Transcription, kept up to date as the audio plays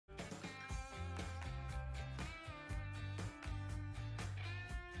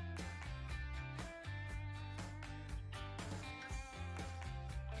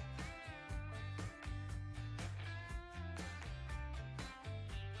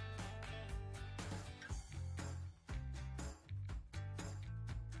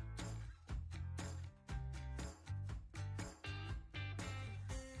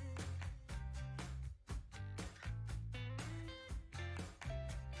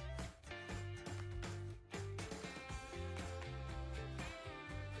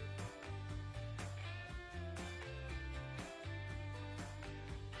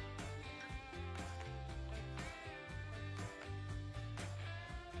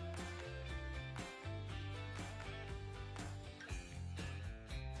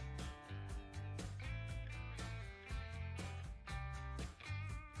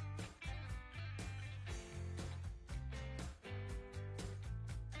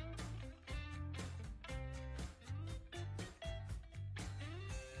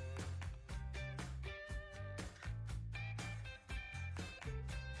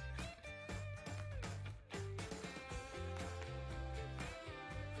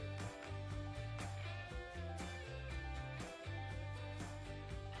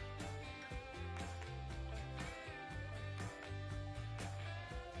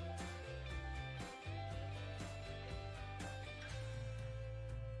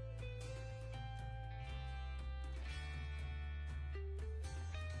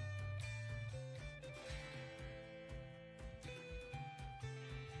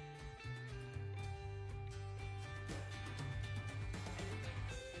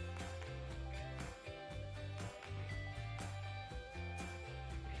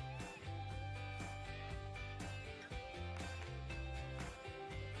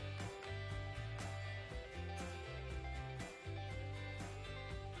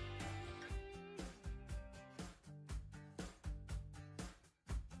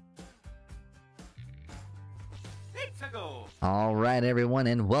All right, everyone,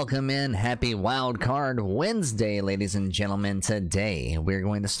 and welcome in. Happy Wildcard Wednesday, ladies and gentlemen. Today, we're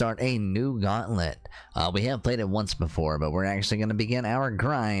going to start a new gauntlet. We have played it once before, but we're actually going to begin our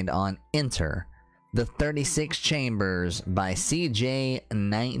grind on Enter the 36 Chambers by CJ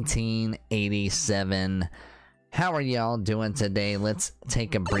 1987. How are y'all doing today? Let's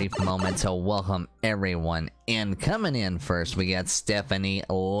take a brief moment to welcome everyone in. Coming in first, we got Stephanie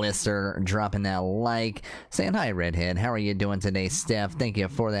Lisser dropping that like, saying hi, Redhead. How are you doing today, Steph? Thank you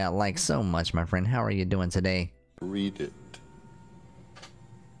for that like so much, my friend. How are you doing today? Read it.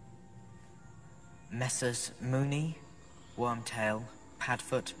 Messrs. Mooney, Wormtail,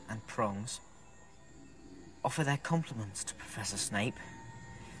 Padfoot, and Prongs offer their compliments to Professor Snape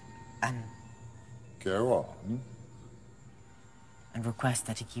and Go on. and request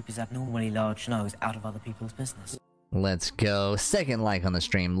that he keep his abnormally large nose out of other people's business. Let's go. Second like on the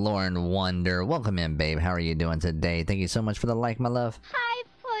stream, Lauren Wonder. Welcome in, babe. How are you doing today? Thank you so much for the like, my love. Hi,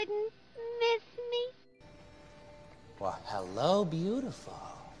 Puddin'. Miss me? Well, hello, beautiful.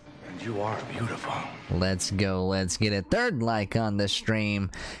 And you are beautiful. Let's go. Let's get a third like on the stream.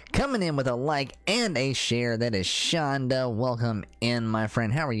 Coming in with a like and a share, that is Shonda. Welcome in, my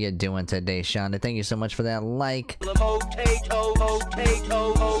friend. How are you doing today, Shonda? Thank you so much for that like. Potato,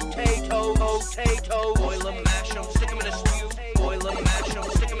 potato, potato, potato. Boil 'em, mash 'em, stick 'em in a stew. Boil 'em, mash 'em,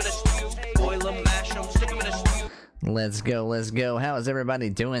 stick 'em in a stew. Boil 'em, mash 'em, stick 'em in a stew. Let's go, let's go. How is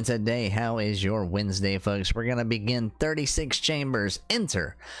everybody doing today? How is your Wednesday, folks? We're gonna begin 36 Chambers.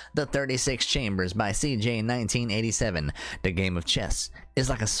 Enter the 36 Chambers by CJ 1987. The game of chess is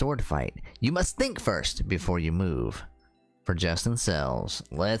like a sword fight. You must think first before you move. For Justin Sells.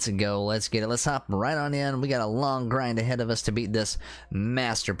 Let's go, let's get it. Let's hop right on in. We got a long grind ahead of us to beat this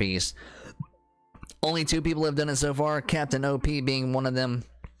masterpiece. Only 2 people have done it so far, Captain OP being one of them.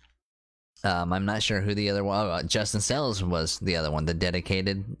 I'm not sure who the other one. Oh, Justin Sells was the other one. The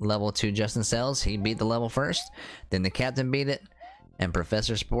dedicated level 2 Justin Sells. He beat the level first. Then the captain beat it. And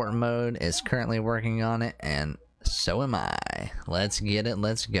Professor Sport Mode is currently working on it. And so am I. Let's get it.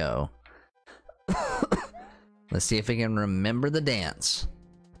 Let's go. Let's see if we can remember the dance.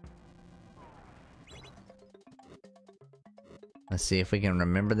 Let's see if we can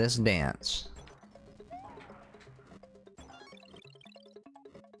remember this dance.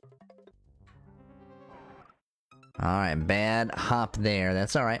 Alright, bad hop there.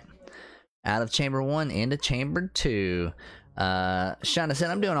 That's alright. Out of chamber 1 into chamber 2. Shonda said,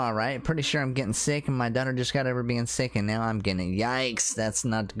 I'm doing alright. Pretty sure I'm getting sick, and my daughter just got over being sick, and now I'm getting... Yikes, that's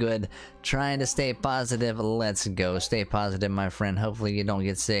not good. Trying to stay positive. Let's go. Stay positive, my friend. Hopefully you don't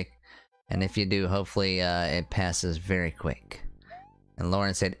get sick. And if you do, hopefully it passes very quick. And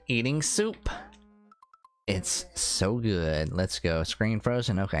Lauren said, eating soup. It's so good. Let's go. Screen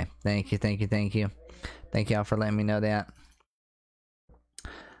frozen? Okay. Thank you, thank you, thank you. Thank y'all for letting me know that.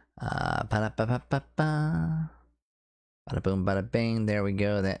 Bada boom, bada bing. There we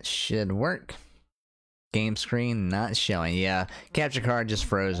go. That should work. Game screen not showing. Yeah, capture card just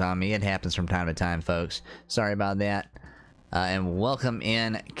froze on me. It happens from time to time, folks. Sorry about that. And welcome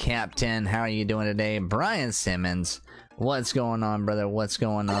in, Captain. How are you doing today? Brian Simmons. What's going on, brother? What's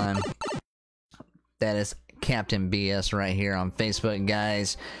going on? That is Captain BS right here on Facebook,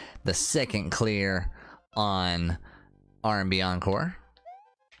 guys. The second clear on R&B Encore.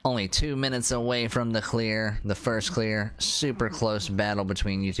 Only 2 minutes away from the clear, the first clear. Super close battle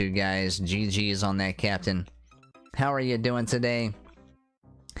between you two guys. GG's on that, Captain. How are you doing today?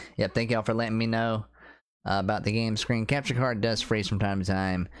 Yep, thank y'all for letting me know about the game screen. Capture card does freeze from time to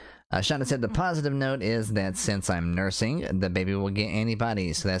time. Shonda said the positive note is that since I'm nursing, the baby will get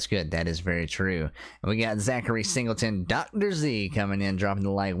antibodies, so that's good. That is very true. And we got Zachary Singleton, Dr. Z coming in, dropping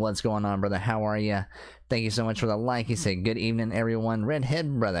the like. What's going on, brother? How are you? Thank you so much for the like. He said, good evening, everyone.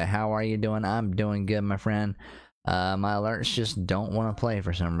 Redhead, brother, how are you doing? I'm doing good, my friend. My alerts just don't want to play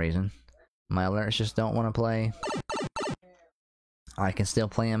for some reason. My alerts just don't want to play. I can still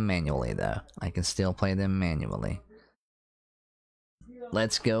play them manually, though. I can still play them manually.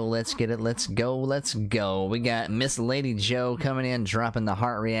 Let's go, let's get it, let's go, let's go. We got Miss Lady Joe coming in, dropping the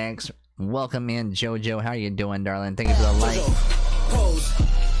heart reacts. Welcome in, Jojo. How you doing, darling? Thank you for the like. Pose,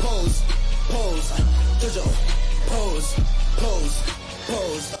 pose, pose. Jojo, pose, pose,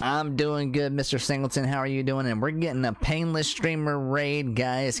 pose. I'm doing good, Mr. Singleton. How are you doing? And we're getting a painless streamer raid,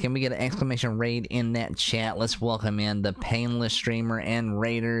 guys. Can we get an exclamation raid in that chat? Let's welcome in the painless streamer and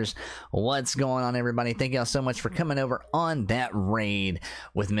raiders. What's going on, everybody? Thank y'all so much for coming over on that raid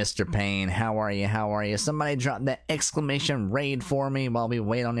with Mr. Payne. How are you? How are you? Somebody drop that exclamation raid for me while we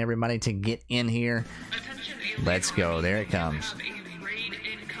wait on everybody to get in here. Let's go. There it comes. Raid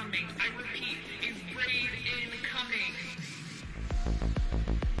incoming. I repeat, is raid incoming.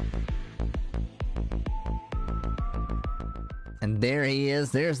 And there he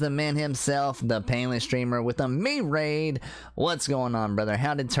is. There's the man himself, the Painless Streamer with a me raid. What's going on, brother?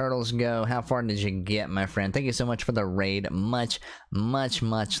 How did Turtles go? How far did you get, my friend? Thank you so much for the raid. Much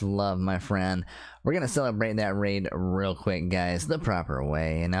love, my friend. We're going to celebrate that raid real quick, guys, the proper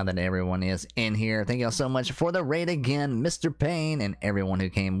way. And now that everyone is in here, thank you all so much for the raid again, Mr. Payne, and everyone who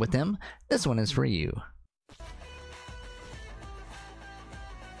came with him. This one is for you.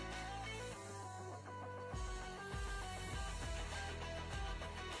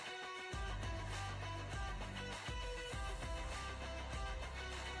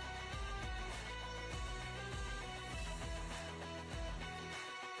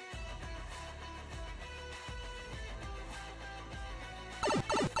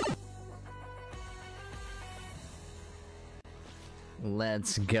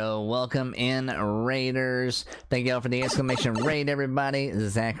 Let's go. Welcome in, Raiders. Thank y'all for the exclamation raid, everybody.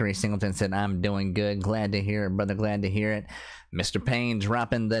 Zachary Singleton said, I'm doing good. Glad to hear it, brother. Glad to hear it. Mr. Payne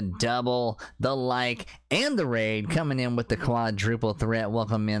dropping the double, the like, and the raid. Coming in with the quadruple threat.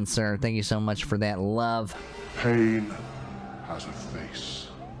 Welcome in, sir. Thank you so much for that love. Pain has a face.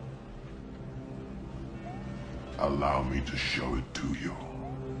 Allow me to show it to you.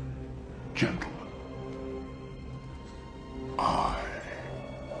 Gentlemen, I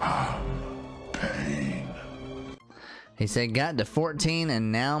am Pain. He said, got to 14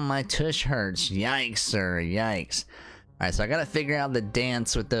 and now my tush hurts. Yikes, sir. Yikes. Alright, so I gotta figure out the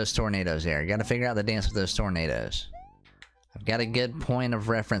dance with those tornadoes there. Gotta figure out the dance with those tornadoes. I've got a good point of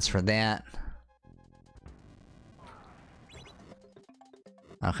reference for that.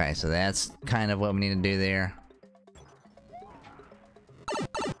 Okay, so that's kind of what we need to do there.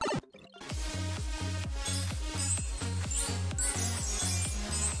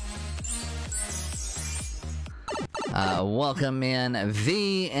 Welcome in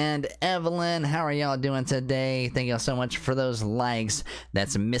V and Evelyn. How are y'all doing today? Thank y'all so much for those likes.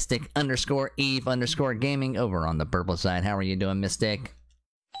 That's Mystic_Eve_Gaming over on the purple side. How are you doing, Mystic?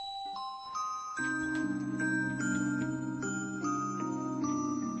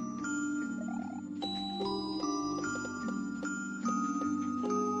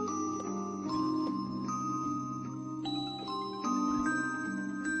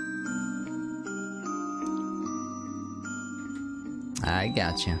 I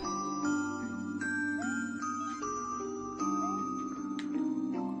gotcha.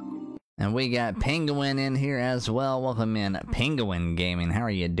 And we got Penguin in here as well. Welcome in, Penguin Gaming. How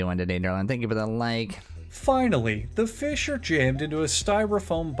are you doing today, darling? Thank you for the like. Finally, the fish are jammed into a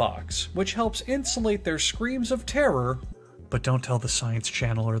styrofoam box, which helps insulate their screams of terror. But don't tell the Science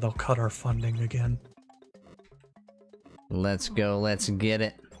Channel or they'll cut our funding again. Let's go, let's get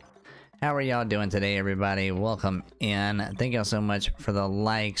it. How are y'all doing today, everybody? Welcome in. Thank y'all so much for the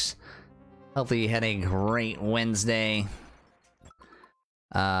likes. Hopefully you had a great Wednesday.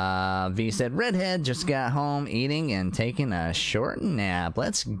 V said, Redhead just got home eating and taking a short nap.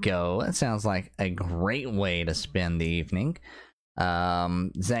 Let's go. That sounds like a great way to spend the evening.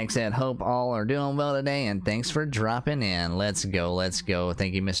 Zach said, hope all are doing well today and thanks for dropping in. Let's go, let's go.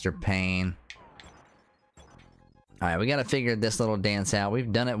 Thank you, Mr. Payne. Alright, we gotta figure this little dance out.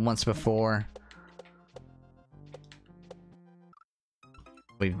 We've done it once before.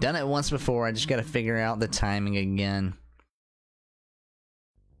 We've done it once before. I just gotta figure out the timing again.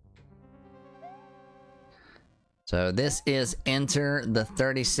 So this is Enter the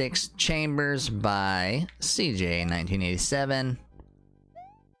 36 Chambers by CJ1987.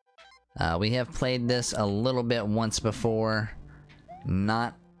 We have played this a little bit once before.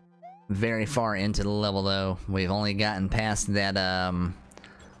 Not very far into the level though. We've only gotten past that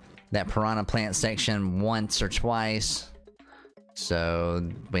that piranha plant section once or twice. So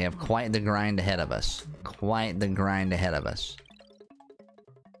we have quite the grind ahead of us. Quite the grind ahead of us.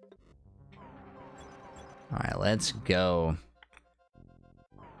 Alright, let's go.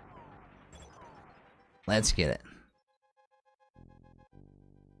 Let's get it.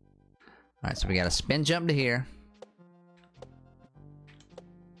 Alright, so we got a spin jump to here.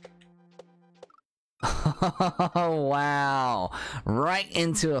 Oh, wow. Right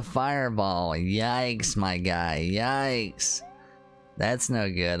into a fireball. Yikes, my guy. Yikes. That's no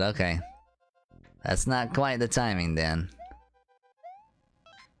good. Okay. That's not quite the timing then.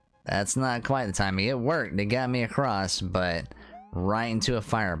 That's not quite the timing. It worked. It got me across, but right into a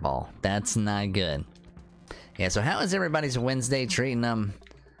fireball. That's not good. Yeah, so how is everybody's Wednesday treating them?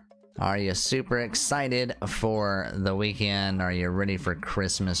 Are you super excited for the weekend? Are you ready for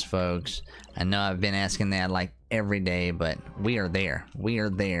Christmas, folks? I know I've been asking that like every day, but we are there. We are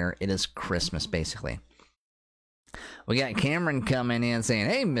there. It is Christmas, basically. We got Cameron coming in saying,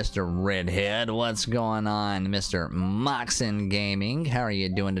 hey, Mr. Redhead, what's going on? Mr. Moxon Gaming, how are you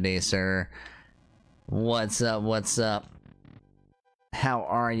doing today, sir? What's up, what's up? How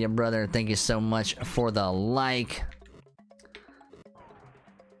are you, brother? Thank you so much for the like.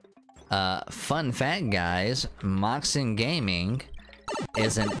 Fun fact, guys, Moxon Gaming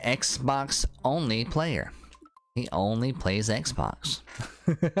is an Xbox only player. He only plays Xbox.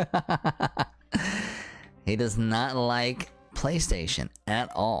 He does not like PlayStation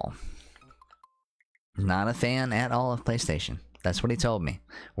at all. Not a fan at all of PlayStation. That's what he told me.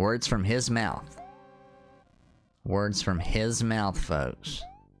 Words from his mouth. Words from his mouth, folks.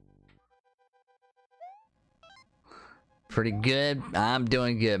 Pretty good. I'm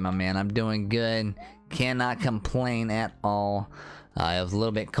doing good, my man. I'm doing good. Cannot complain at all. It was a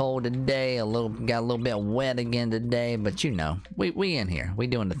little bit cold today. Got a little bit wet again today, but you know, we in here. We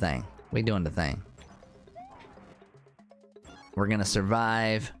doing the thing. We doing the thing. We're gonna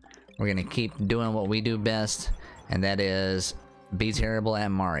survive. We're gonna keep doing what we do best, and that is be terrible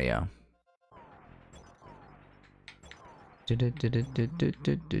at Mario.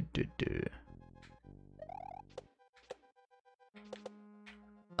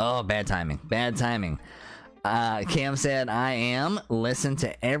 Oh, bad timing. Bad timing. Cam said, I am. Listen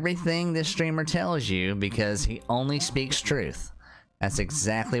to everything this streamer tells you because he only speaks truth. That's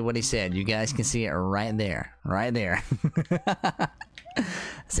exactly what he said. You guys can see it right there. Right there.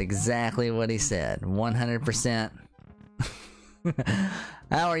 That's exactly what he said. 100%.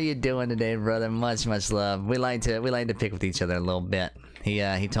 How are you doing today, brother? Much love. We like to pick with each other a little bit.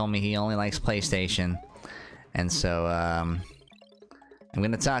 He told me he only likes PlayStation, and so I'm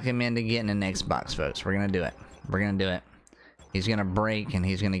gonna talk him into getting an Xbox, folks. We're gonna do it. We're gonna do it. He's gonna break and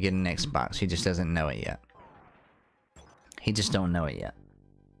he's gonna get an Xbox. He just doesn't know it yet. He just don't know it yet.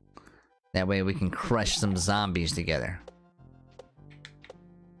 That way we can crush some zombies together.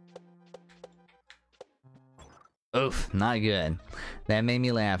 Oof, not good. That made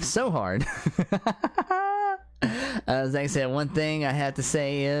me laugh so hard. Zach said, one thing I have to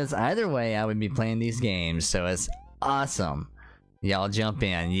say is, either way I would be playing these games, so it's awesome. Y'all jump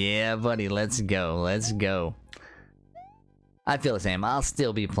in. Yeah, buddy, let's go. Let's go. I feel the same. I'll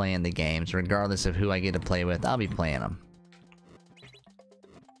still be playing the games, regardless of who I get to play with. I'll be playing them.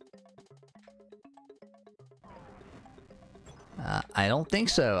 I don't think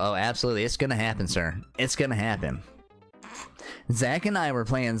so. Oh, absolutely. It's gonna happen, sir. It's gonna happen. Zach and I were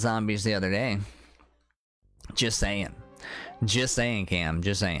playing zombies the other day. Just saying. Just saying, Cam.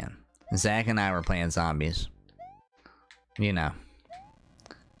 Just saying. Zach and I were playing zombies. You know.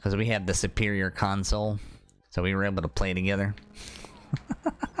 Because we had the superior console. So we were able to play together.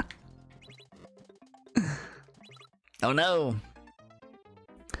 Oh no!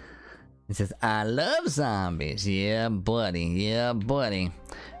 It says, I love zombies. Yeah, buddy. Yeah, buddy.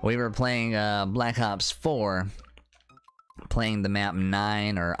 We were playing Black Ops 4. Playing the map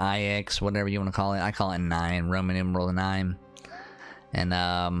 9 or IX, whatever you want to call it. I call it 9. Roman numeral 9.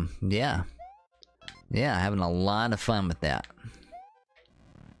 And, yeah. Yeah, having a lot of fun with that.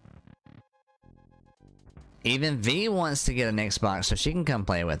 Even V wants to get an Xbox so she can come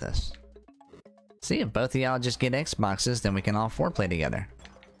play with us. See, if both of y'all just get Xboxes, then we can all four play together.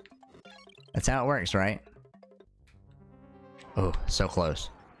 That's how it works, right? Oh, so close.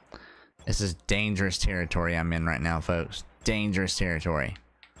 This is dangerous territory I'm in right now, folks. Dangerous territory.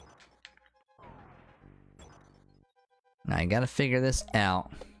 Now, I gotta figure this out.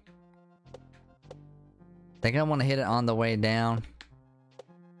 Think I want to hit it on the way down.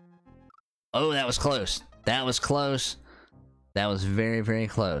 Oh, that was close. That was close. That was very, very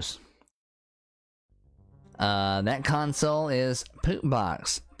close. That console is poop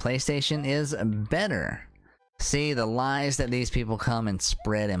box. PlayStation is better. See the lies that these people come and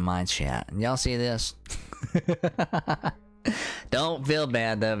spread in my chat. Y'all see this? Don't feel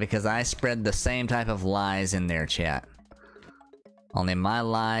bad though, because I spread the same type of lies in their chat. Only my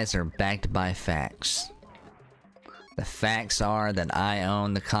lies are backed by facts. The facts are that I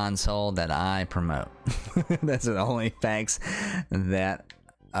own the console that I promote. That's the only facts that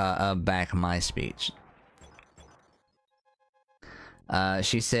back my speech.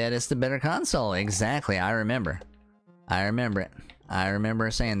 She said it's the better console. Exactly, I remember. I remember it. I remember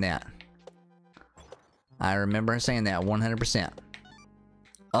her saying that. I remember her saying that 100%.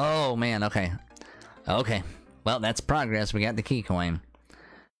 Oh man, okay. Okay. Well, that's progress. We got the key coin.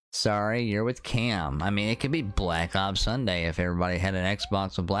 Sorry, you're with Cam. I mean, it could be Black Ops Sunday if everybody had an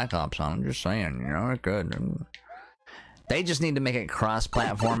Xbox with Black Ops on. I'm just saying, you know, it could. They just need to make it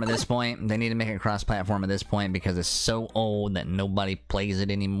cross-platform at this point. They need to make it cross-platform at this point because it's so old that nobody plays it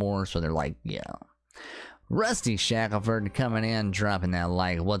anymore. So they're like, yeah, Rusty Shackelford coming in, dropping that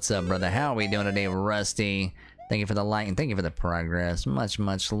like. What's up, brother? How are we doing today, Rusty? Thank you for the like and thank you for the progress. Much,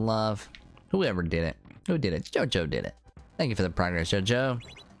 much love. Whoever did it. Who did it? JoJo did it. Thank you for the progress, JoJo.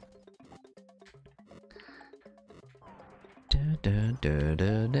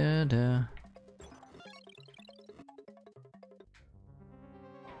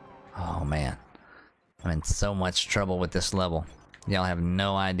 Oh man, I'm in so much trouble with this level. Y'all have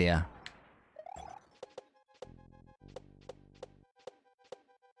no idea.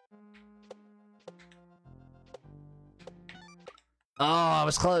 Oh, I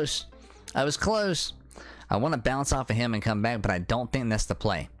was close. I was close. I want to bounce off of him and come back, but I don't think that's the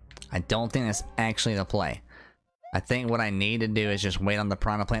play. I don't think that's actually the play. I think what I need to do is just wait on the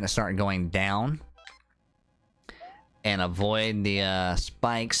piranha plant to start going down and avoid the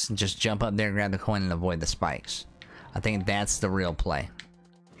spikes. Just jump up there, grab the coin, and avoid the spikes. I think that's the real play.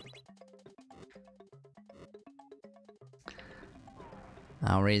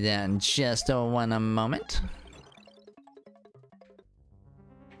 I'll read that in just a moment.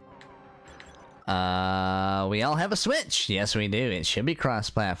 We all have a Switch. Yes, we do. It should be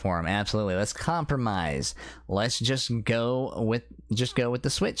cross-platform. Absolutely. Let's compromise. Let's just go with the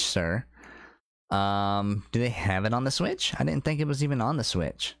Switch, sir. Do they have it on the Switch? I didn't think it was even on the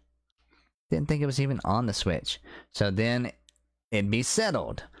Switch. Didn't think it was even on the Switch. So then it'd be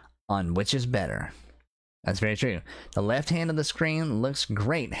settled on which is better. That's very true. The left hand of the screen looks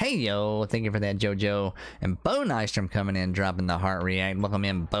great. Hey, yo. Thank you for that, JoJo. And Bo Nystrom coming in, dropping the heart react. Welcome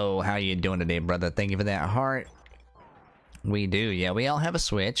in, Bo. How you doing today, brother? Thank you for that heart. We do. Yeah, we all have a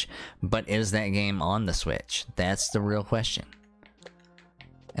Switch. But is that game on the Switch? That's the real question.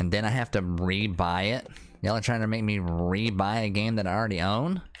 And then I have to re-buy it. Y'all are trying to make me re-buy a game that I already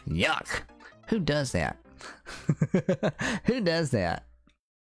own? Yuck. Who does that? Who does that?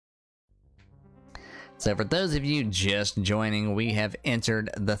 So for those of you just joining, we have entered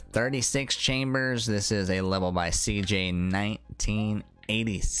the 36 chambers. This is a level by CJ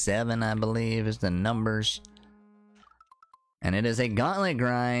 1987, I believe, is the numbers. And it is a gauntlet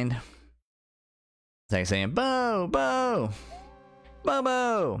grind. It's like saying, Bo, Bo, Bo,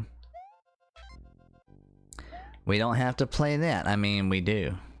 Bo. We don't have to play that. I mean, we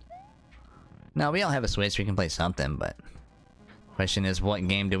do. No, we all have a Switch. We can play something, but... question is, what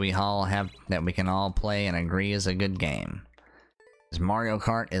game do we all have that we can all play and agree is a good game? Because Mario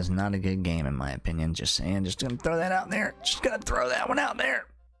Kart is not a good game in my opinion. Just saying, just gonna throw that out there. Just gonna throw that one out there.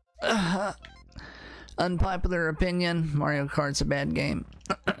 Unpopular opinion, Mario Kart's a bad game.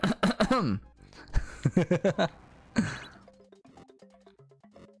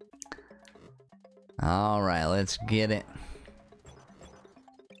 Alright, let's get it.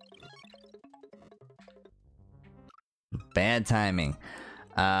 Bad timing.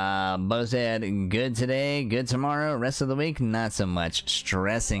 Bo said, good today, good tomorrow, rest of the week, not so much.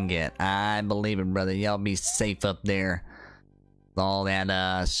 Stressing it. I believe it, brother. Y'all be safe up there. With all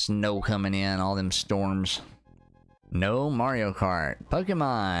that snow coming in, all them storms. No Mario Kart.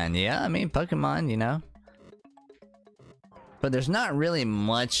 Pokemon. Yeah, I mean, Pokemon, you know. But there's not really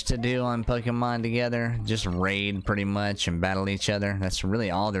much to do on Pokemon together. Just raid, pretty much, and battle each other. That's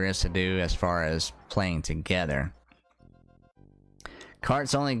really all there is to do as far as playing together.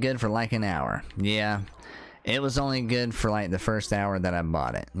 Kart's only good for like an hour. Yeah, it was only good for like the first hour that I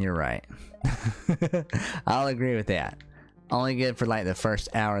bought it. You're right. I'll agree with that. Only good for like the first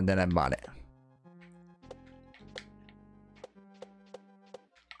hour that I bought it.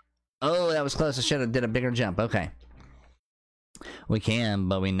 Oh, that was close. I should have did a bigger jump. Okay. We can,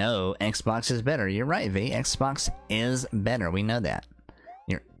 but we know Xbox is better. You're right, V. Xbox is better. We know that.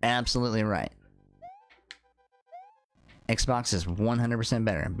 You're absolutely right. Xbox is 100%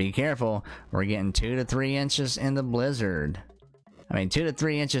 better. Be careful, we're getting 2 to 3 inches in the blizzard. I mean, 2 to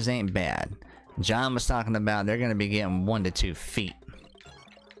 3 inches ain't bad. John was talking about they're going to be getting 1 to 2 feet.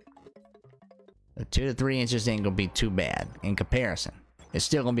 2 to 3 inches ain't going to be too bad in comparison. It's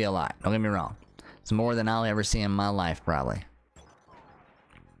still going to be a lot, don't get me wrong. It's more than I'll ever see in my life, probably.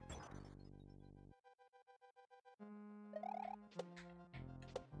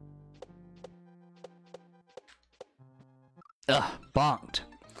 Ugh, bonked.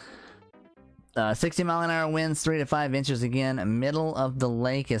 60-mile-an-hour winds, 3 to 5 inches again. Middle of the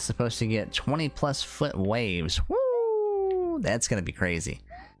lake is supposed to get 20+ foot waves. Woo! That's gonna be crazy.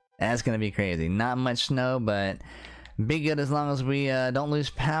 That's gonna be crazy. Not much snow, but be good as long as we don't lose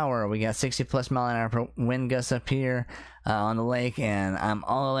power. We got 60+ mile-an-hour wind gusts up here on the lake, and I'm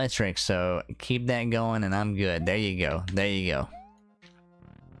all electric, so keep that going, and I'm good. There you go. There you go.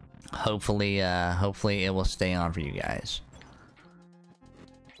 Hopefully, hopefully it will stay on for you guys.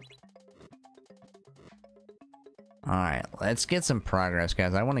 Alright, let's get some progress,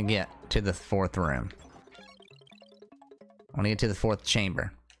 guys. I want to get to the 4th room. I want to get to the 4th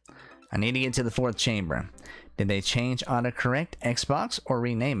chamber. I need to get to the 4th chamber. Did they change autocorrect Xbox or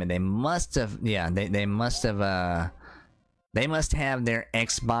rename it? They must have, yeah, they must have, they must have their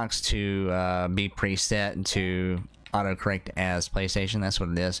Xbox to be preset to autocorrect as PlayStation. That's what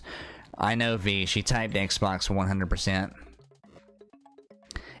it is. I know V, she typed Xbox 100%.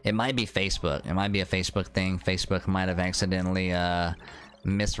 It might be Facebook. It might be a Facebook thing. Facebook might have accidentally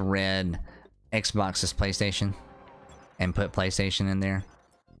misread Xbox's PlayStation and put PlayStation in there.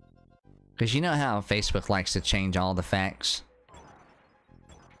 Because you know how Facebook likes to change all the facts?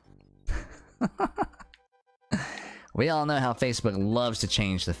 We all know how Facebook loves to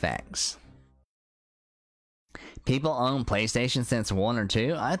change the facts. People own PlayStation since 1 or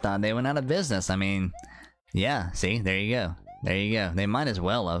 2? I thought they went out of business. I mean, yeah, see, there you go. There you go. They might as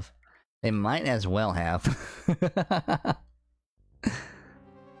well have. They might as well have.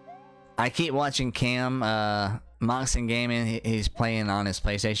 I keep watching Cam, Moxon Gaming. He's playing on his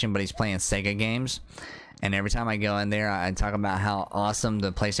PlayStation, but he's playing Sega games. And every time I go in there, I talk about how awesome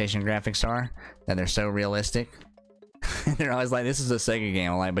the PlayStation graphics are. That they're so realistic. They're always like, this is a Sega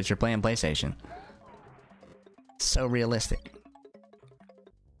game. I'm like, but you're playing PlayStation. So realistic.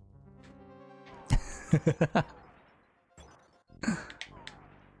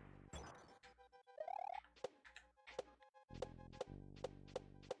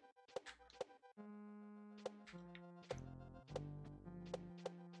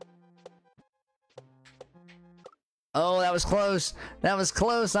 Oh, that was close. That was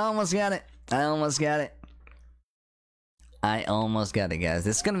close. I almost got it. I almost got it. I almost got it, guys.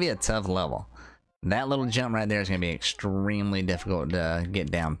 This is going to be a tough level. That little jump right there is going to be extremely difficult to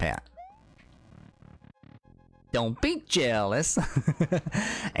get down pat. Don't be jealous.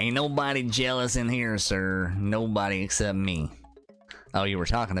 Ain't nobody jealous in here, sir. Nobody except me. Oh, you were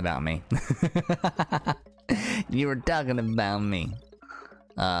talking about me. You were talking about me.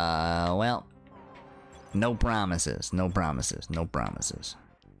 Well, no promises. No promises. No promises.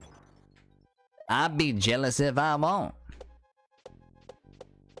 I'd be jealous if I won't.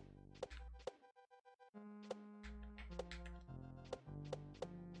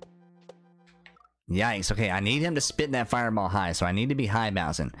 Yikes. Okay, I need him to spit that fireball high, so I need to be high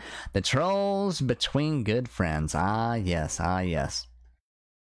bouncing. The trolls between good friends. Ah, yes. Ah, yes.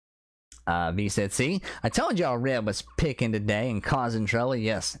 V said, see? I told y'all Red was picking today and causing trouble.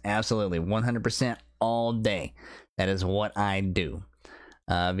 Yes, absolutely. 100% all day. That is what I do.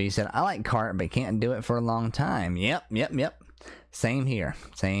 V said, I like cart, but can't do it for a long time. Yep. Same here.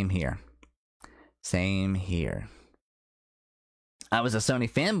 Same here. Same here. I was a Sony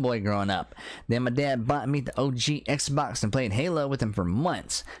fanboy growing up. Then my dad bought me the OG Xbox and played Halo with him for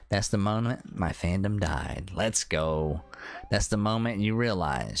months. That's the moment my fandom died. Let's go. That's the moment you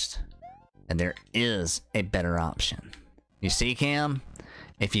realized that there is a better option. You see, Cam?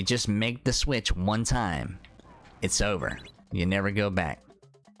 If you just make the switch one time, it's over. You never go back.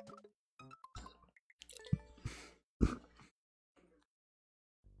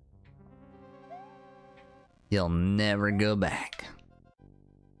 You'll never go back.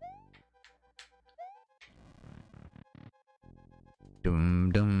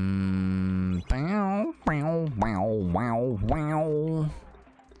 Dum dum. Bow, bow, bow, bow, bow.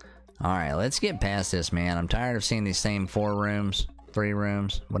 Alright, let's get past this, man. I'm tired of seeing these same 4 rooms, 3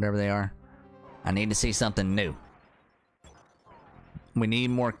 rooms, whatever they are. I need to see something new. We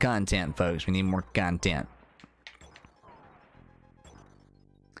need more content, folks. We need more content.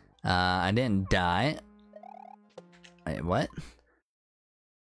 I didn't die. Wait, what?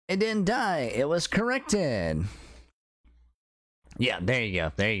 It didn't die. It was corrected. Yeah, there you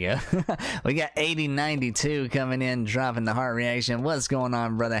go. There you go. We got 8092 coming in, dropping the heart reaction. What's going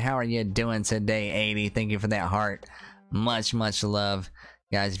on, brother? How are you doing today, 80? Thank you for that heart. Much love.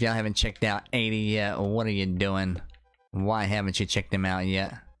 Guys, if y'all haven't checked out 80 yet, what are you doing? Why haven't you checked him out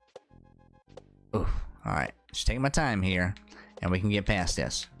yet? Ooh, alright. Just take my time here, and we can get past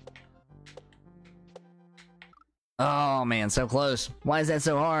this. Oh, man, so close. Why is that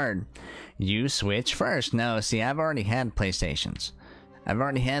so hard? You switch first. No, see, I've already had PlayStations. I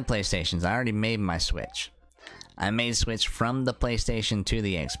already made my switch. I made switch from the PlayStation to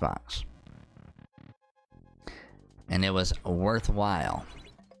the Xbox. And it was worthwhile.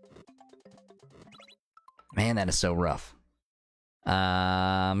 Man, that is so rough.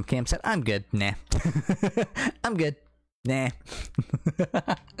 Cam said, I'm good. Nah. I'm good. Nah.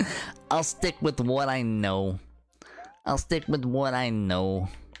 I'll stick with what I know.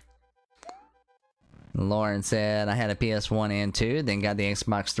 Lauren said, I had a PS1 and 2, then got the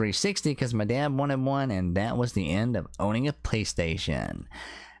Xbox 360 because my dad wanted one, and that was the end of owning a PlayStation.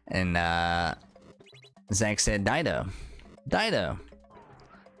 And Zach said, Dido. Dido.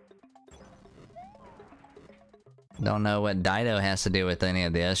 Don't know what Dido has to do with any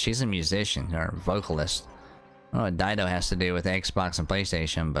of this. She's a musician, or vocalist. I don't know what Dido has to do with Xbox and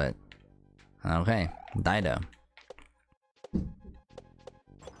PlayStation, but... Okay, Dido.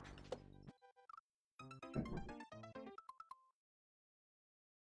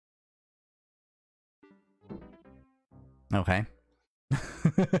 Okay.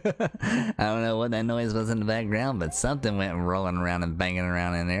 I don't know what that noise was in the background, but something went rolling around and banging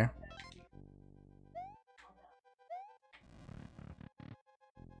around in there.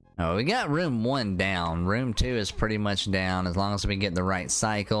 Oh, we got room 1 down. Room 2 is pretty much down as long as we get the right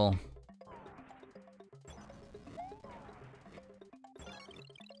cycle.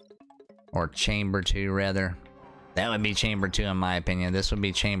 Or chamber 2, rather. That would be chamber 2 in my opinion. This would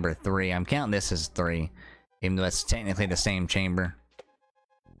be chamber 3. I'm counting this as 3. Even though it's technically the same chamber.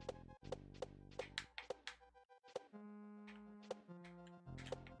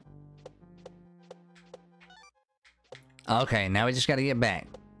 Okay, now we just gotta get back.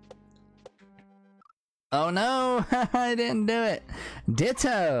 Oh no, I didn't do it.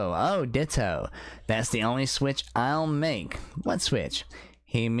 Ditto. Oh, ditto. That's the only switch I'll make. What switch?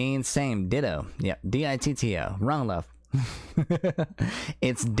 He means same. Ditto. Yep, D-I-T-T-O. Wrong, love.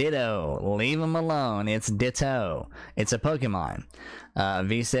 It's Ditto. Leave him alone. It's Ditto. It's a Pokemon.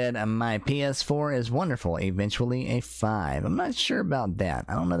 V said, my PS4 is wonderful. Eventually a 5. I'm not sure about that.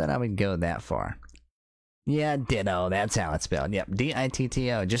 I don't know that I would go that far. Yeah, Ditto. That's how it's spelled. Yep,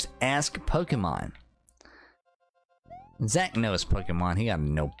 D-I-T-T-O. Just ask Pokemon. Zach knows Pokemon. He gotta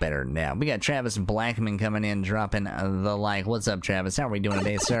know better than that. We got Travis Blackman coming in, dropping the like. What's up, Travis? How are we doing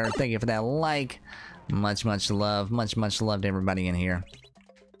today, sir? Thank you for that like. Much, much love. Much, much love to everybody in here.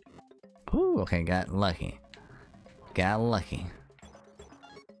 Ooh, okay, got lucky. Got lucky.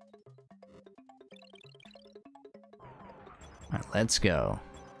 Alright, let's go.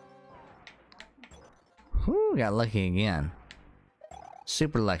 Ooh, got lucky again.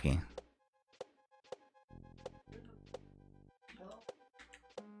 Super lucky.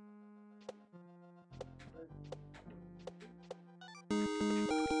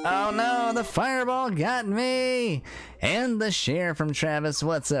 Oh no, the fireball got me! And the share from Travis.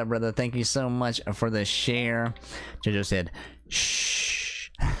 What's up, brother? Thank you so much for the share. Jojo said, shh.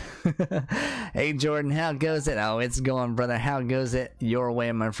 Hey, Jordan, how goes it? Oh, it's going, brother. How goes it your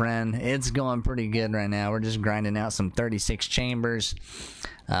way, my friend? It's going pretty good right now. We're just grinding out some 36 chambers.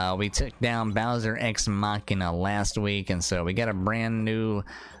 We took down Bowser Ex Machina last week, and so we got a brand new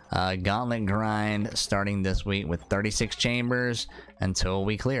gauntlet grind starting this week with 36 chambers until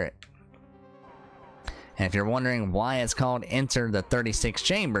we clear it. And if you're wondering why it's called Enter the 36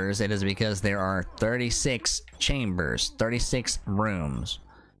 Chambers, it is because there are 36 chambers, 36 rooms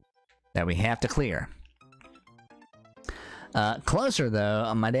that we have to clear. Closer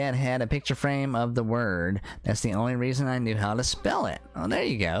though, my dad had a picture frame of the word. That's the only reason I knew how to spell it. Oh, there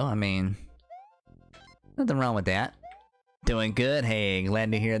you go. I mean, nothing wrong with that. Doing good? Hey,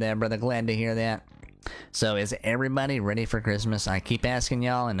 glad to hear that, brother. Glad to hear that. So, is everybody ready for Christmas? I keep asking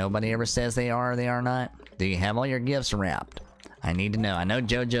y'all, and nobody ever says they are or they are not. Do you have all your gifts wrapped? I need to know. I know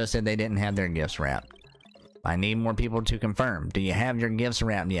JoJo said they didn't have their gifts wrapped. I need more people to confirm. Do you have your gifts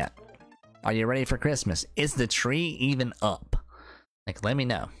wrapped yet? Are you ready for Christmas? Is the tree even up? Like, let me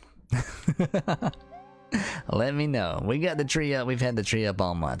know. Let me know. We got the tree up. We've had the tree up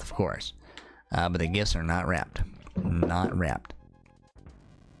all month, of course. But the gifts are not wrapped. Not wrapped.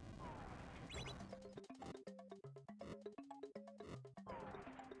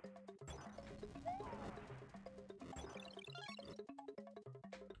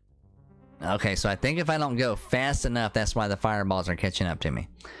 Okay, so I think if I don't go fast enough, that's why the fireballs are catching up to me.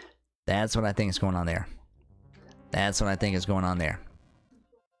 That's what I think is going on there. That's what I think is going on there.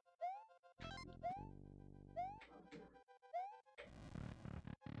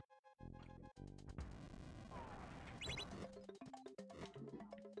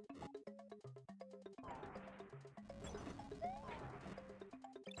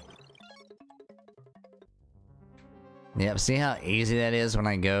 Yep, see how easy that is when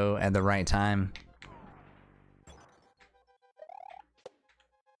I go at the right time?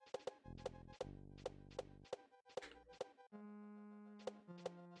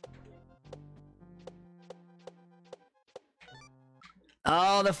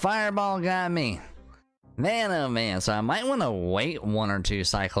 Oh, the fireball got me. Man, oh man. So I might want to wait 1 or 2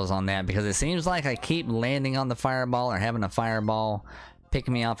 cycles on that because it seems like I keep landing on the fireball or having a fireball pick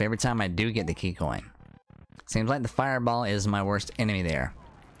me off every time I do get the key coin. Seems like the fireball is my worst enemy there.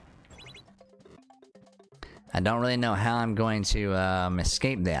 I don't really know how I'm going to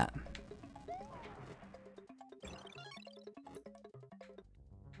escape that.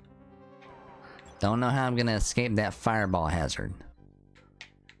 Don't know how I'm gonna escape that fireball hazard.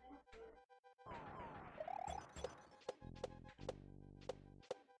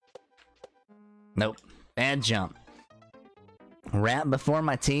 Nope. Bad jump. Wrap before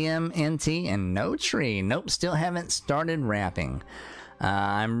my TMNT and no tree. Nope, still haven't started wrapping.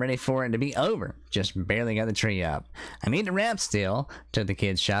 I'm ready for it to be over. Just barely got the tree up. I need to wrap still. Took the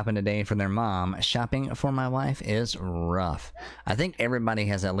kids shopping today for their mom. Shopping for my wife is rough. I think everybody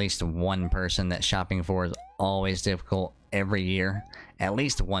has at least one person that shopping for is always difficult every year. At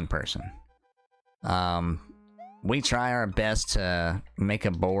least one person. We try our best to make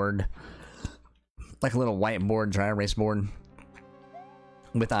a board, like a little whiteboard, dry erase board,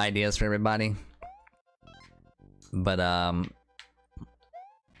 with ideas for everybody. But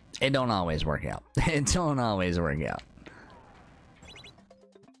it don't always work out. It don't always work out.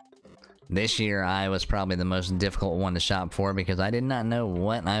 This year I was probably the most difficult one to shop for because I did not know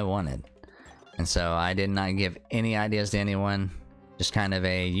what I wanted. And so I did not give any ideas to anyone. Just kind of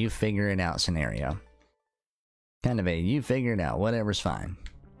a you figure it out scenario. Kind of a you figure it out, whatever's fine.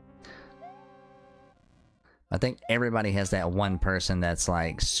 I think everybody has that one person that's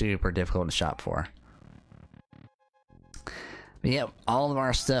like super difficult to shop for. But yeah, all of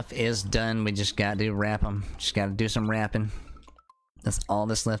our stuff is done. We just gotta do wrap them. Just gotta do some wrapping. That's all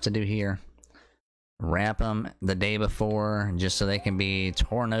that's left to do here. Wrap them the day before, just so they can be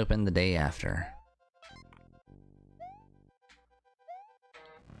torn open the day after.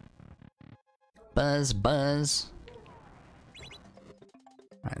 Buzz, buzz.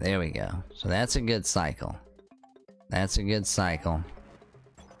 Alright, there we go. So that's a good cycle. That's a good cycle.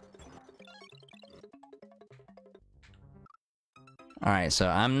 Alright, so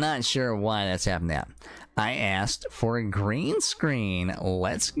I'm not sure why that's happened now. I asked for a green screen.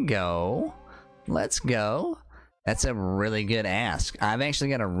 Let's go. Let's go. That's a really good ask. I've actually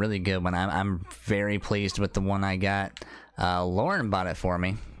got a really good one. I'm very pleased with the one I got. Lauren bought it for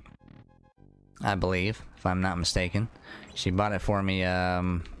me, I believe, if I'm not mistaken. She bought it for me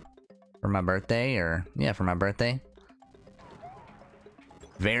for my birthday, or yeah, for my birthday.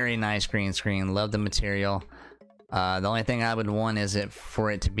 Very nice green screen. Love the material. The only thing I would want is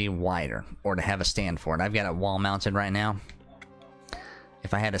for it to be wider, or to have a stand for it. I've got it wall mounted right now.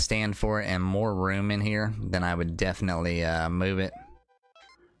 If I had a stand for it and more room in here, then I would definitely move it.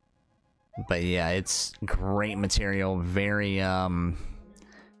 But yeah, it's great material. Very,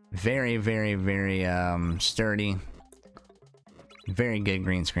 very sturdy. Very good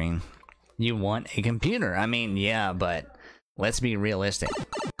green screen. You want a computer? I mean, yeah, but let's be realistic.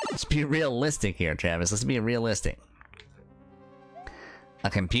 Let's be realistic here, Travis. Let's be realistic. A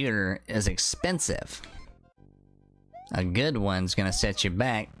computer is expensive. A good one's gonna set you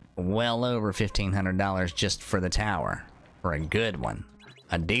back well over $1,500 just for the tower. For a good one.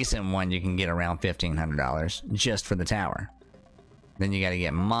 A decent one you can get around $1,500 just for the tower. Then you gotta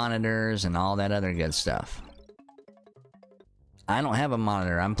get monitors and all that other good stuff. I don't have a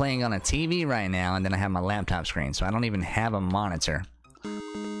monitor. I'm playing on a TV right now, and then I have my laptop screen, so I don't even have a monitor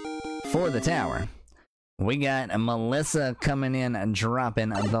for the tower. We got Melissa coming in and dropping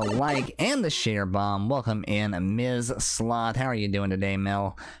the like and the share bomb. Welcome in, Ms. Sloth. How are you doing today,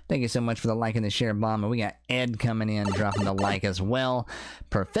 Mel? Thank you so much for the like and the share bomb. And we got Ed coming in, dropping the like as well.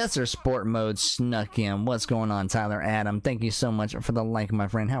 Professor Sport Mode snuck in. What's going on, Tyler Adam? Thank you so much for the like, my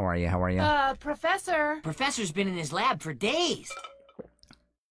friend. How are you? How are you? Professor. Professor's been in his lab for days.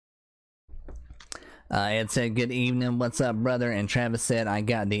 Ed said, good evening, what's up, brother? And Travis said, I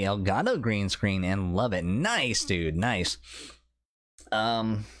got the Elgato green screen and love it. Nice, dude, nice.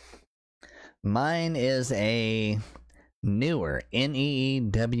 Mine is a Neewer,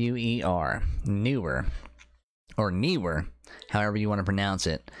 N-E-E-W-E-R, Neewer, or Neewer, however you want to pronounce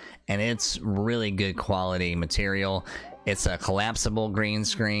it. And it's really good quality material. It's a collapsible green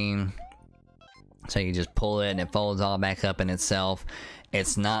screen, so you just pull it and it folds all back up in itself.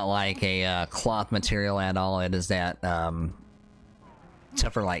 It's not like a cloth material at all. It is that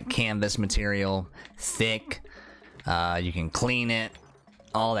tougher, like canvas material, thick. You can clean it,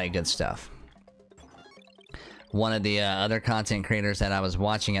 all that good stuff. One of the other content creators that I was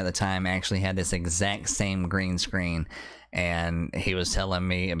watching at the time actually had this exact same green screen, and he was telling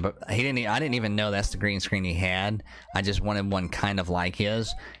me, but I didn't even know that's the green screen he had. I just wanted one kind of like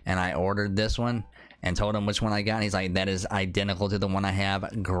his, and I ordered this one. And told him which one I got, and he's like, that is identical to the one I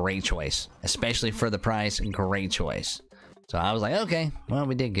have. Great choice. Especially for the price, great choice. So I was like, okay, well,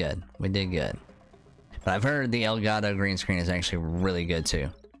 we did good. We did good. But I've heard the Elgato green screen is actually really good too.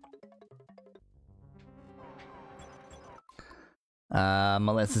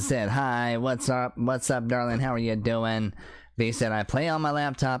 Melissa said, hi, what's up, darling, how are you doing? V said, I play on my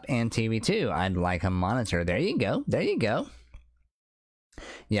laptop and TV too. I'd like a monitor. There you go, there you go.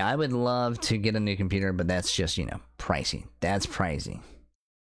 Yeah, I would love to get a new computer, but that's just, you know, pricey. That's pricey.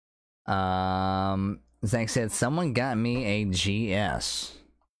 Zach said, someone got me a GS.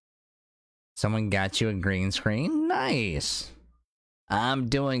 Someone got you a green screen? Nice. I'm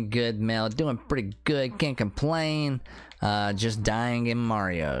doing good, Mel. Doing pretty good. Can't complain. Just dying in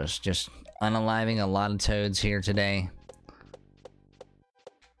Mario's. Just unaliving a lot of toads here today.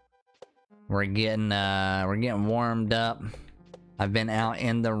 We're getting warmed up. I've been out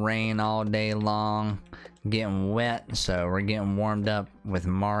in the rain all day long, getting wet, so we're getting warmed up with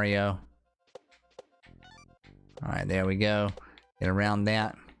Mario. Alright, there we go. Get around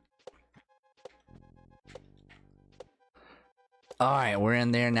that. Alright, we're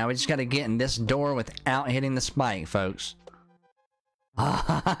in there. Now we just gotta get in this door without hitting the spike, folks.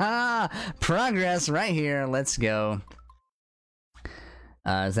 Progress right here. Let's go.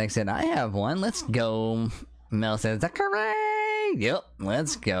 Zach said, I have one. Let's go. Mel says, hooray! Yep,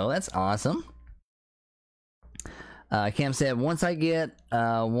 let's go. That's awesome. Cam said, once I get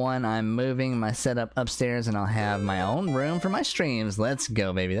one, I'm moving my setup upstairs and I'll have my own room for my streams. Let's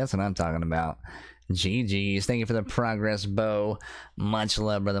go, baby. That's what I'm talking about. GG's. Thank you for the progress, Bo. Much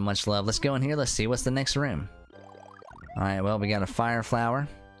love, brother. Much love. Let's go in here. Let's see what's the next room. Alright, well, we got a fire flower.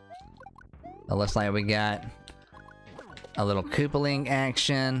 It looks like we got a little coupoling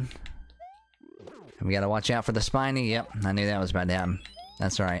action. We gotta watch out for the spiny. Yep, I knew that was about to happen.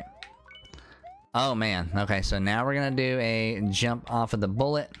 That's right. Oh, man. Okay, so now we're gonna do a jump off of the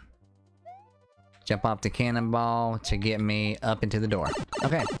bullet. Jump off the cannonball to get me up into the door.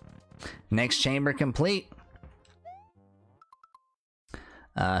 Okay. Next chamber complete.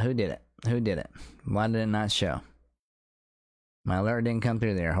 Who did it? Who did it? Why did it not show? My alert didn't come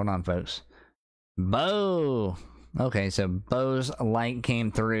through there. Hold on, folks. Bo! Okay, so Bo's like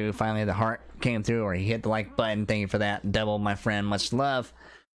came through. Finally, the heart came through, or he hit the like button. Thank you for that. Double, my friend. Much love.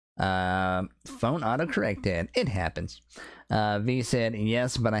 Phone auto-corrected. It happens. V said,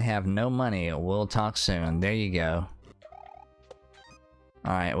 yes, but I have no money. We'll talk soon. There you go.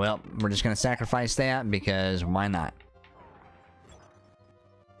 Alright, well, we're just gonna sacrifice that because why not?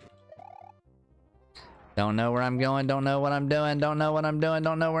 Don't know where I'm going, don't know what I'm doing, don't know what I'm doing,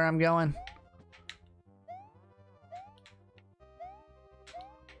 don't know where I'm going.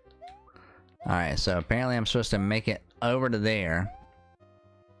 Alright, so apparently I'm supposed to make it over to there.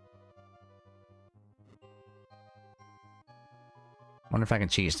 Wonder if I can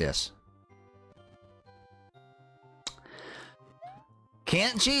cheese this.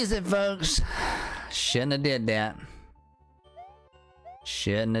 Can't cheese it, folks. Shouldn't have did that.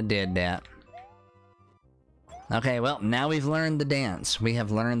 Shouldn't have did that. Okay, well, now we've learned the dance. We have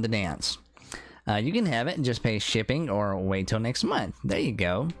learned the dance. You can have it and just pay shipping or wait till next month. There you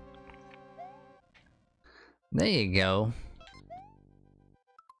go. There you go.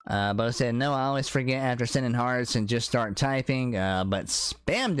 Bo said, no, I always forget after sending hearts and just start typing, but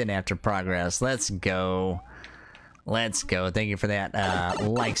spammed it after progress. Let's go. Let's go. Thank you for that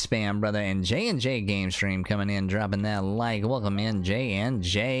like spam, brother. And J Game Stream coming in, dropping that like. Welcome in,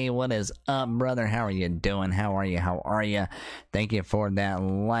 J. What is up, brother? How are you doing? How are you? How are you? Thank you for that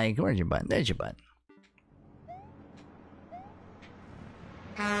like. Where's your button? There's your button.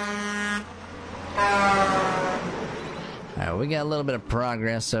 Alright, we got a little bit of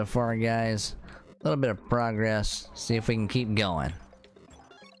progress so far, guys. A little bit of progress. See if we can keep going.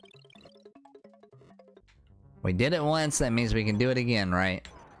 We did it once, that means we can do it again, right?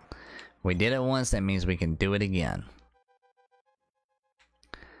 We did it once, that means we can do it again.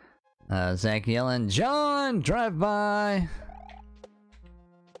 Zach yelling, John, drive by!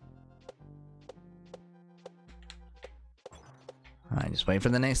 Alright, just wait for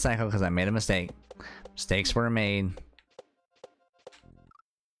the next cycle because I made a mistake. Mistakes were made.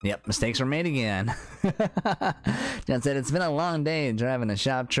 Yep, mistakes were made again. John said, it's been a long day driving a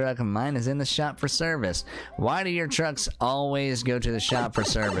shop truck. Mine is in the shop for service. Why do your trucks always go to the shop for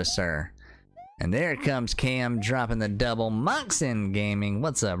service, sir? And there comes Cam dropping the double. Moxin Gaming.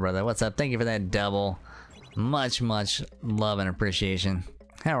 What's up, brother? What's up? Thank you for that double. Much, much love and appreciation.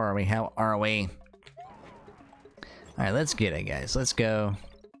 How are we? How are we? Alright, let's get it, guys. Let's go.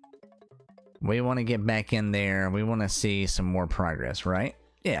 We want to get back in there. We want to see some more progress, right?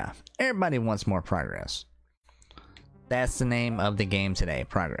 Yeah, everybody wants more progress. That's the name of the game today,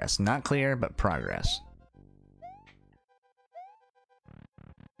 progress. Not clear, but progress.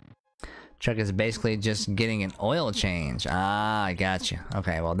 Truck is basically just getting an oil change. Ah, I got you.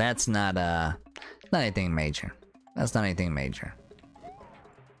 Okay, well that's not anything major. That's not anything major.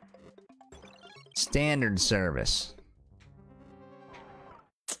 Standard service.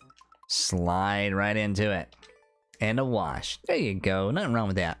 Slide right into it. And a wash. There you go. Nothing wrong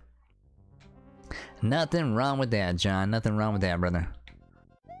with that. Nothing wrong with that, John. Nothing wrong with that, brother.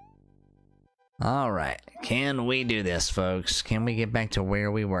 Alright. Can we do this, folks? Can we get back to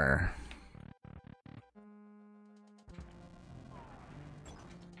where we were?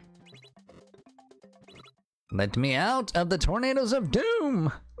 Let me out of the tornadoes of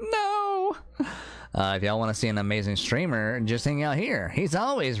doom! No! If y'all want to see an amazing streamer, just hang out here. He's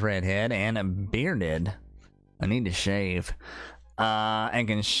always redhead and bearded. I need to shave. And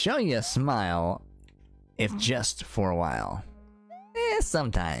can show you a smile, if just for a while.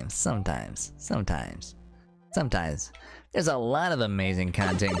 Sometimes. There's a lot of amazing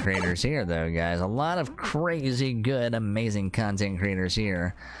content creators here, though, guys. A lot of crazy good, amazing content creators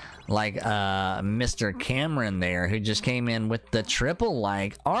here. Like Mr. Cameron there, who just came in with the triple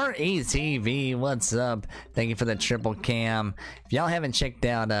like. RETV, what's up? Thank you for the triple cam. If y'all haven't checked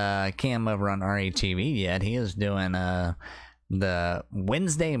out Cam over on RETV yet, he is doing the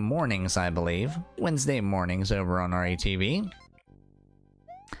Wednesday mornings, I believe. Wednesday mornings over on RETV.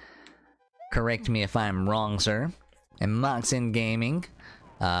 Correct me if I'm wrong, sir. And Moxin Gaming,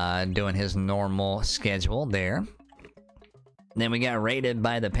 doing his normal schedule there. Then we got rated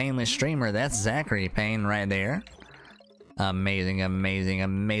by the Painless Streamer. That's Zachary Payne right there. Amazing, amazing,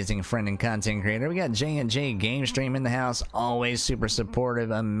 amazing friend and content creator. We got J&J Game Stream in the house. Always super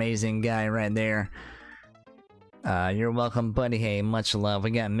supportive, amazing guy right there. You're welcome, buddy. Hey, much love.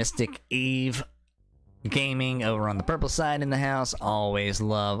 We got Mystic Eve Gaming over on the purple side in the house. Always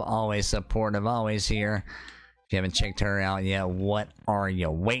love, always supportive, always here. If you haven't checked her out yet, what are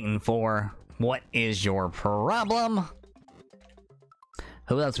you waiting for? What is your problem?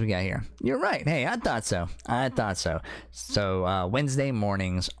 Who else we got here? You're right. Hey, I thought so. So, Wednesday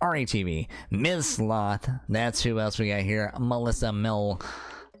mornings, RETV, Ms. Sloth. That's who else we got here. Melissa Mill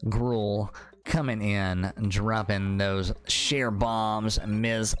Gruel coming in, dropping those share bombs.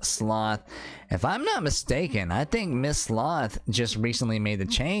 Ms. Sloth. If I'm not mistaken, I think Ms. Sloth just recently made the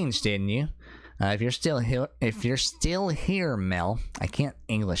change, didn't you? If you're still here, Mel. I can't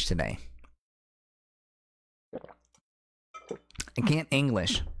English today. I can't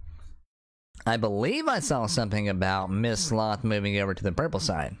English. I believe I saw something about Miss Sloth moving over to the purple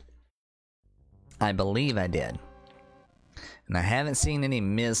side. I believe I did. And I haven't seen any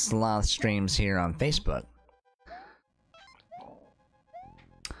Miss Sloth streams here on Facebook.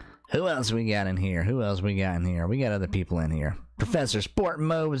 Who else we got in here? We got other people in here. Professor Sport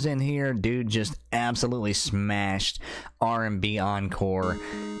Mo's in here. Dude just absolutely smashed R&B Encore.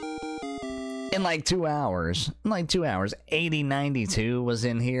 In like 2 hours. 8092 was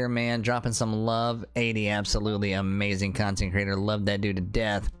in here, man. Dropping some love. 80, absolutely amazing content creator. Love that dude to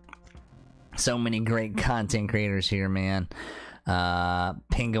death. So many great content creators here, man.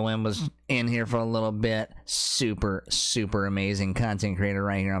 Penguin was in here for a little bit. Super, super amazing content creator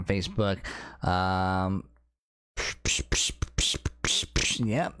right here on Facebook.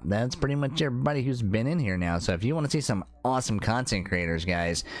 Yep, that's pretty much everybody who's been in here now. So if you want to see some awesome content creators,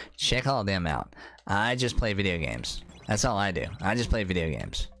 guys, check all of them out. I just play video games. That's all I do. I just play video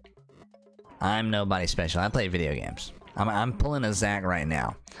games. I'm nobody special. I play video games. I'm pulling a Zach right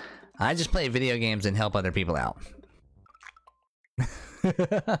now. I just play video games and help other people out.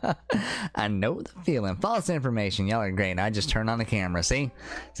 I know the feeling. False information. Y'all are great. I just turn on the camera. See,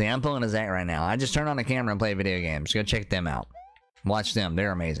 I'm pulling a Zach right now. I just turn on the camera and play video games. Go check them out. Watch them.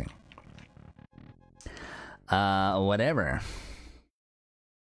 They're amazing. Whatever.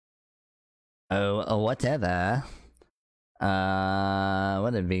 Oh, whatever.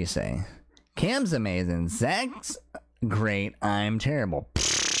 What did V say? Cam's amazing. Zach's great. I'm terrible.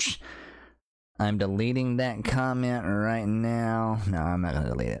 Pfft. I'm deleting that comment right now. No, I'm not gonna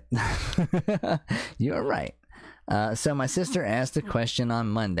delete it. You're right. So my sister asked a question on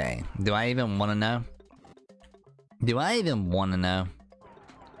Monday. Do I even want to know?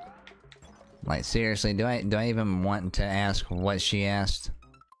 Like, seriously, do I even want to ask what she asked?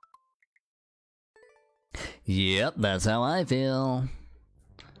 Yep, that's how I feel.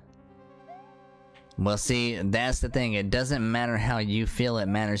 Well, see, that's the thing. It doesn't matter how you feel, it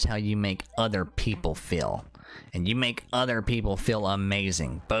matters how you make other people feel. And you make other people feel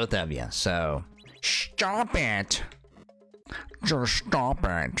amazing. Both of you. So, stop it. Just stop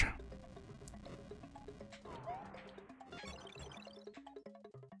it.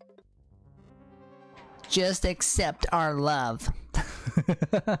 Just accept our love.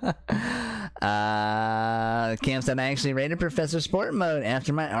 Cam said I actually rated Professor Sport Mode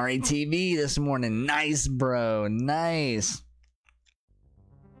after my RATV this morning. Nice, bro. Nice.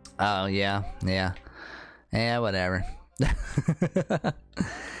 Oh, yeah. Yeah. Yeah, whatever.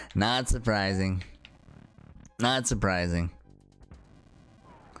 Not surprising. Not surprising.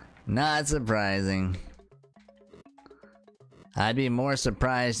 Not surprising. I'd be more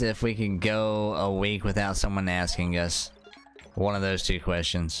surprised if we could go a week without someone asking us one of those two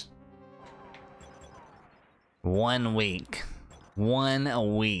questions. 1 week.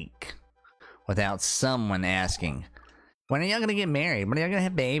 1 week without someone asking, when are y'all gonna get married? When are y'all gonna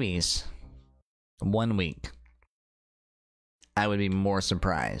have babies? 1 week. I would be more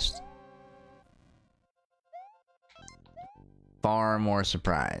surprised. Far more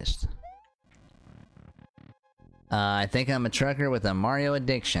surprised. I think I'm a trucker with a Mario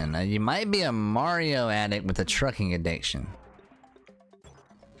addiction. You might be a Mario addict with a trucking addiction.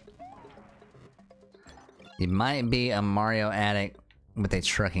 You might be a Mario addict with a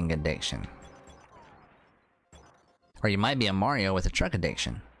trucking addiction. Or you might be a Mario with a truck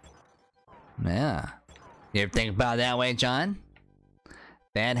addiction. Yeah. You ever think about it that way, John?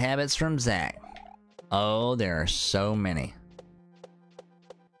 Bad habits from Zach. Oh, there are so many.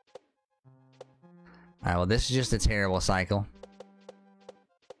 Alright, well, this is just a terrible cycle.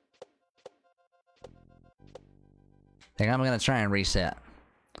 I think I'm gonna try and reset. It.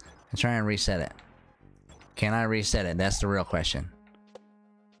 Can I reset it? That's the real question.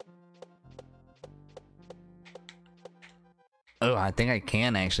 Oh, I think I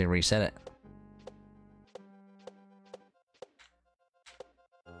can actually reset it.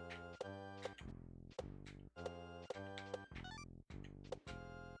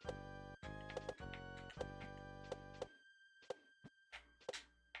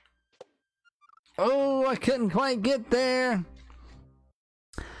 Oh, I couldn't quite get there.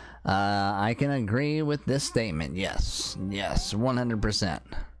 I can agree with this statement. Yes. Yes. 100%.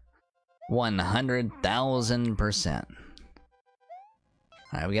 100,000%.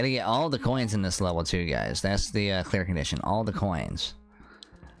 Alright, we gotta get all the coins in this level too, guys. That's the clear condition. All the coins.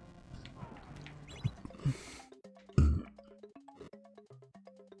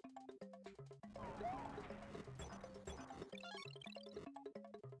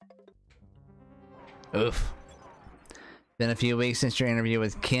 Oof. Been a few weeks since your interview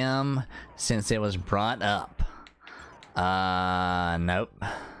with Kim, since it was brought up. Nope.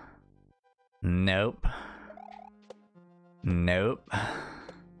 Nope. Nope.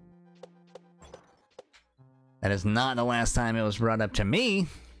 That is not the last time it was brought up to me.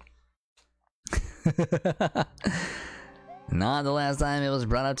 Not the last time it was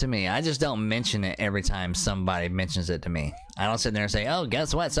brought up to me. I just don't mention it every time somebody mentions it to me. I don't sit there and say, oh,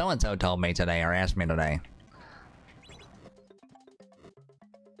 guess what so-and-so told me today or asked me today.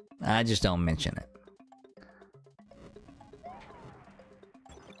 I just don't mention it.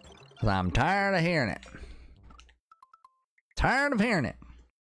 'Cause I'm tired of hearing it. Tired of hearing it.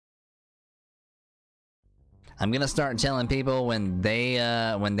 I'm gonna start telling people when they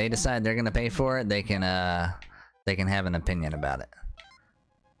decide they're gonna pay for it, they can have an opinion about it.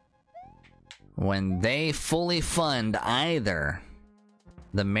 When they fully fund either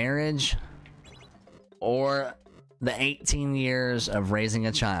the marriage or the 18 years of raising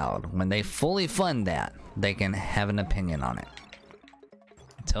a child, when they fully fund that, they can have an opinion on it.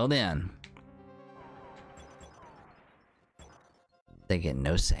 Until then, they get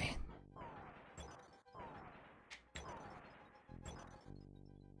no say.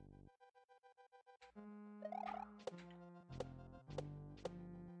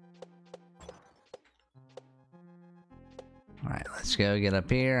 Alright, let's go get up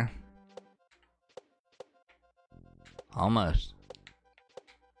here. Almost.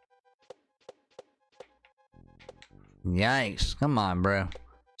 Yikes. Come on, bro.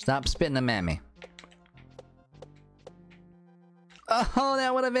 Stop spitting them at me. Oh,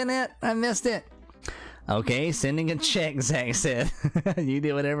 that would have been it. I missed it. Okay, sending a check, Zach said. You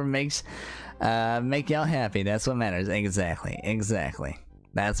do whatever makes make y'all happy. That's what matters. Exactly. Exactly.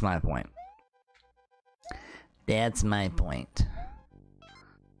 That's my point. That's my point.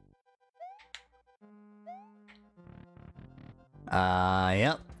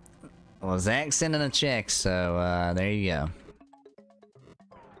 Yep. Well, Zach's sending a check, so, there you go.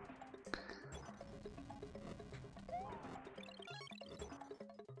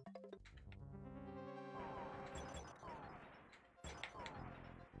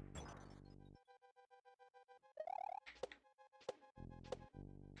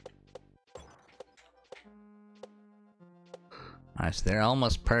 Alright, so they're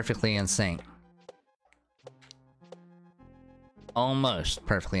almost perfectly in sync. Almost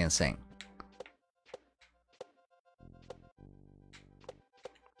perfectly in sync.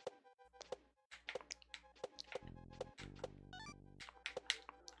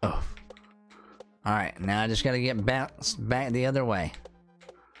 Alright, now I just gotta get bounced back the other way.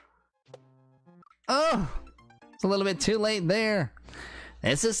 Oh! It's a little bit too late there.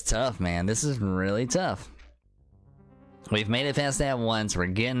 This is tough, man. This is really tough. We've made it past that once. We're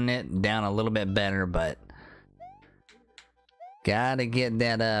getting it down a little bit better, but... Gotta get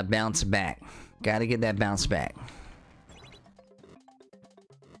that bounce back. Gotta get that bounce back.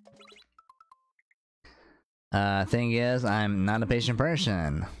 Thing is, I'm not a patient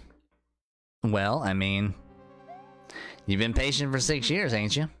person. Well, I mean... You've been patient for 6 years,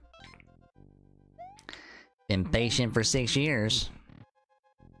 ain't you? Been patient for 6 years.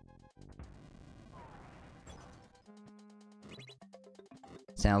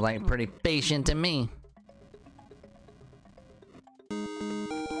 Sounds like pretty patient to me.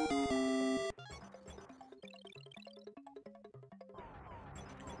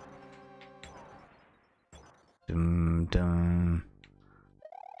 Dum dum.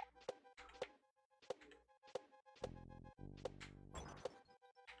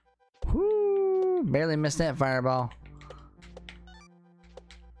 Whoo! Barely missed that fireball.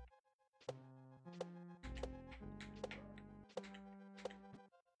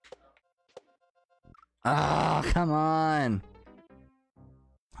 Oh, come on.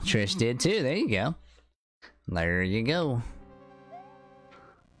 Trish did too. There you go. There you go.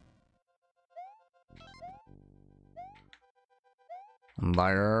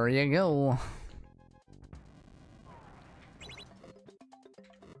 There you go.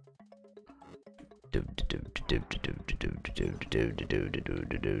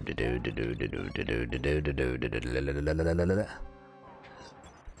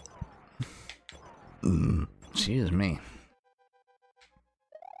 Excuse me.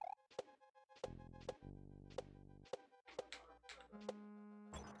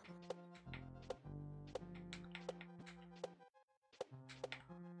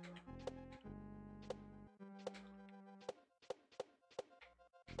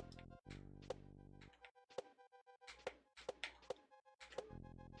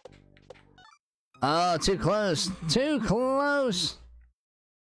 Oh, too close. Too close.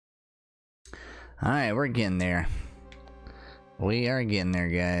 Alright, we're getting there. We are getting there,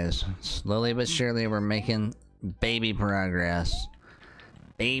 guys. Slowly but surely, we're making baby progress.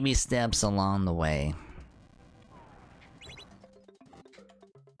 Baby steps along the way.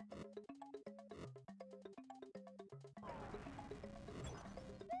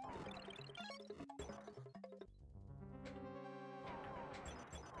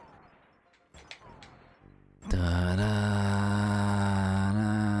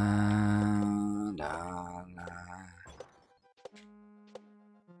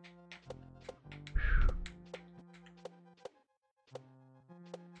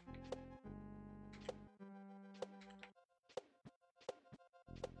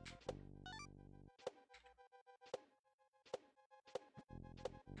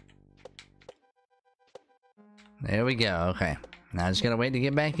 There we go, okay. Now I just gotta wait to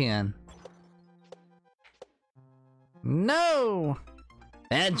get back in. No!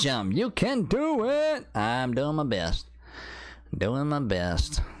 Bad jump, you can do it! I'm doing my best. Doing my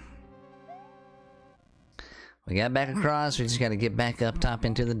best. We got back across, we just gotta get back up top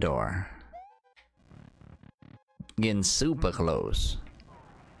into the door. Getting super close.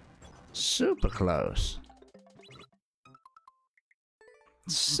 Super close.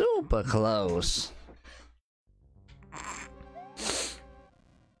 Super close.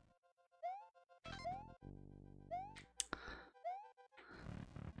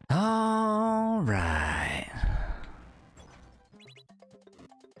 All right.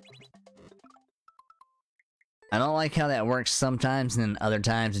 I don't like how that works sometimes, and then other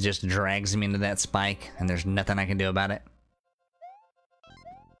times it just drags me into that spike, and there's nothing I can do about it.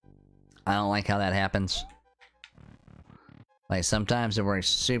 I don't like how that happens. Like, sometimes it works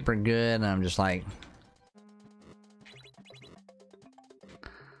super good, and I'm just like...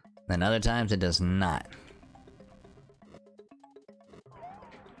 Then other times it does not.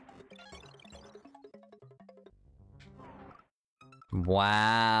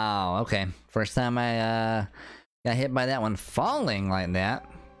 Wow, okay. First time I got hit by that one falling like that.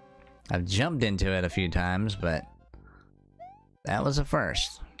 I've jumped into it a few times, but that was a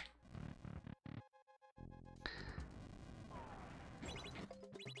first.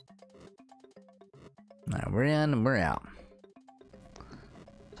 Alright, we're in and we're out.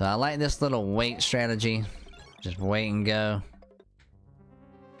 So I like this little wait strategy. Just wait and go.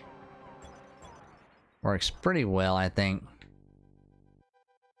 Works pretty well, I think.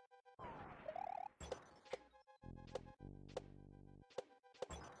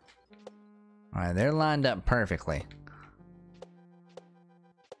 Alright, they're lined up perfectly.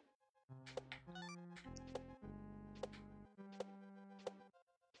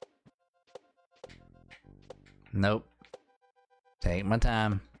 Nope. Take my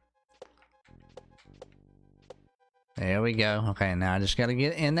time. There we go. Okay, now I just gotta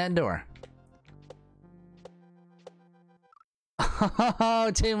get in that door.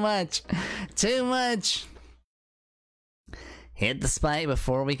 Oh, too much. Too much. Hit the spike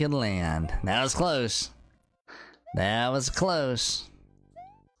before we could land. That was close. That was close.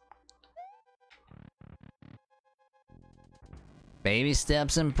 Baby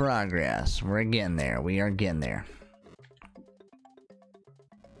steps in progress. We're getting there. We are getting there.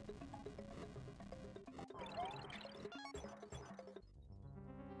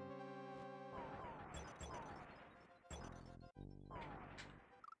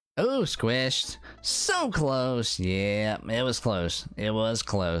 Oh, squished. So close. Yeah, it was close. It was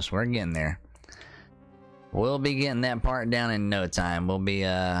close. We're getting there. We'll be getting that part down in no time. We'll be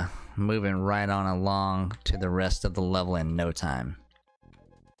moving right on along to the rest of the level in no time.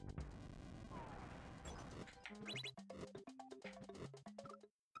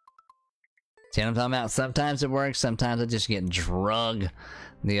 See what I'm talking about? Sometimes it works, sometimes I just get drug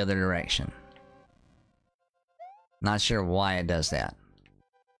the other direction. Not sure why it does that.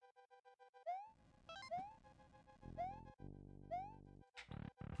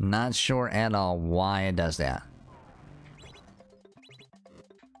 Not sure at all why it does that.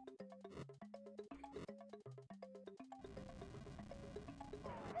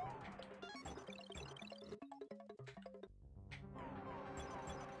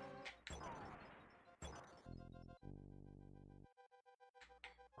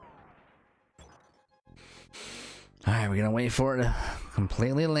 Alright, we're gonna wait for it to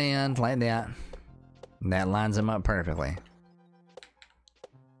completely land like that. That lines them up perfectly.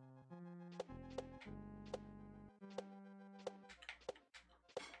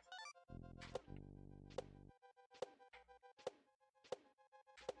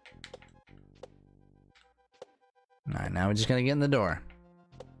 Alright, now we're just gonna get in the door.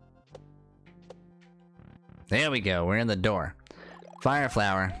 There we go, we're in the door. Fire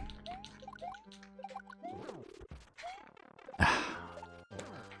flower.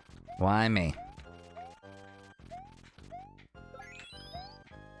 Why me?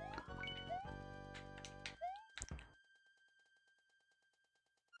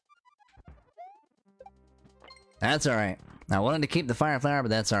 That's alright. I wanted to keep the fire flower, but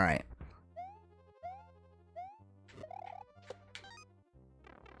that's alright.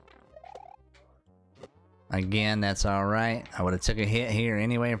 Again, that's alright. I would have took a hit here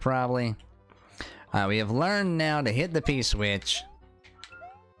anyway, probably. We have learned now to hit the P-switch.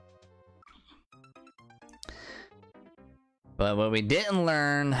 But what we didn't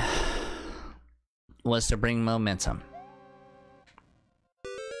learn was to bring momentum.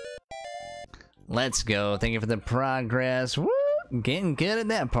 Let's go. Thank you for the progress. Woo! Getting good at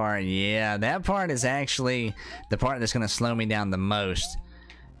that part. Yeah, that part is actually the part that's going to slow me down the most.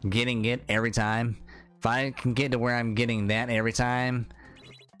 Getting it every time. If I can get to where I'm getting that every time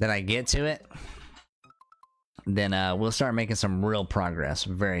that I get to it, then we'll start making some real progress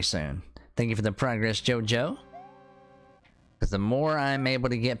very soon. Thank you for the progress, JoJo. Because the more I'm able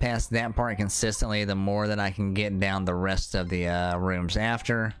to get past that part consistently, the more that I can get down the rest of the rooms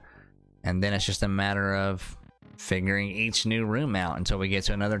after. And then it's just a matter of figuring each new room out until we get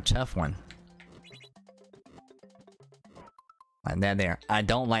to another tough one. Like that there. I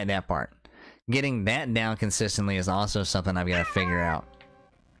don't like that part. Getting that down consistently is also something I've got to figure out.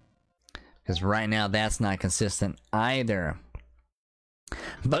 Because right now, that's not consistent either.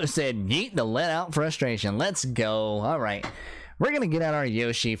 Bo said, yeet to let out frustration. Let's go. Alright. We're going to get out our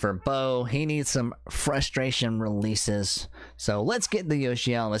Yoshi for Bo. He needs some frustration releases. So let's get the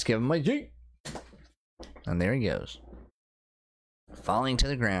Yoshi out. Let's give him a yeet. And there he goes. Falling to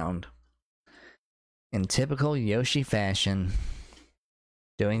the ground. In typical Yoshi fashion.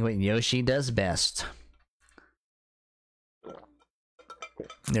 Doing what Yoshi does best.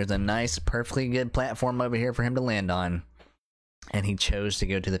 There's a nice, perfectly good platform over here for him to land on. And he chose to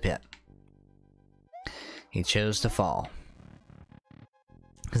go to the pit. He chose to fall.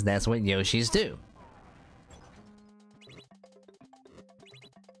 Because that's what Yoshis do.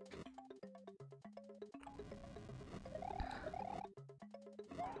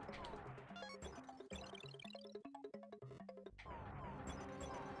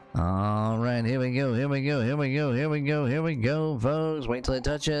 Alright, here we go, here we go, here we go, here we go, here we go, folks. Wait till it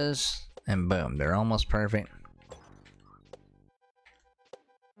touches. And boom, they're almost perfect.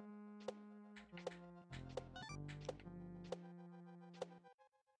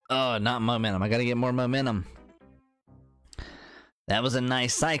 Oh, not momentum. I gotta get more momentum. That was a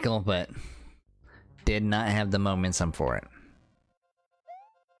nice cycle, but did not have the momentum for it.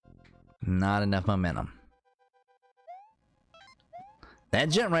 Not enough momentum. That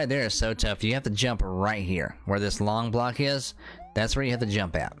jump right there is so tough. You have to jump right here. Where this long block is, that's where you have to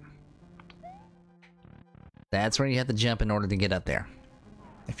jump at. That's where you have to jump in order to get up there.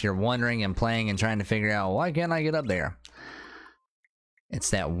 If you're wondering and playing and trying to figure out, why can't I get up there? It's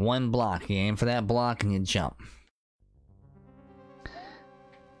that one block. You aim for that block and you jump.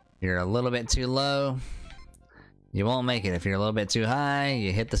 You're a little bit too low, you won't make it. If you're a little bit too high,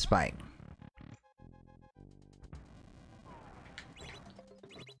 you hit the spike.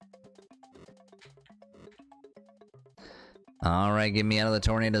 Alright, get me out of the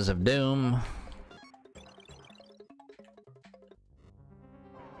tornadoes of doom.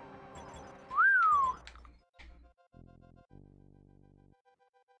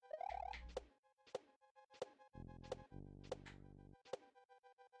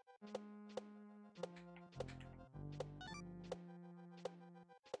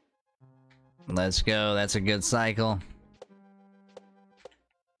 Let's go, that's a good cycle.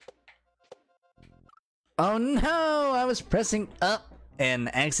 Oh no! I was pressing up and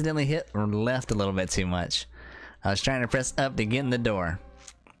accidentally hit left a little bit too much. I was trying to press up to get in the door.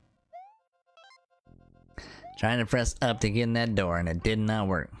 Trying to press up to get in that door and it did not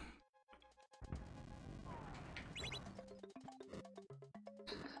work.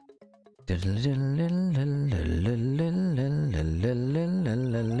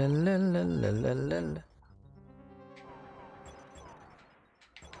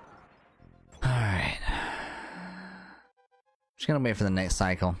 Alright. Just gonna wait for the next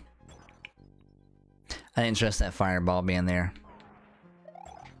cycle. I didn't trust that fireball being there.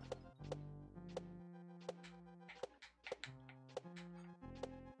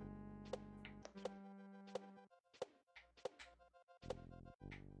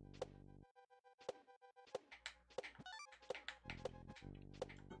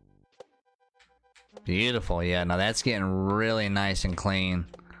 Beautiful, yeah, now that's getting really nice and clean.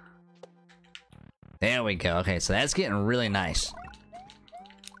 There we go, okay, so that's getting really nice.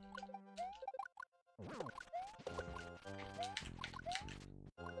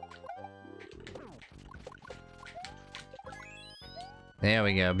 There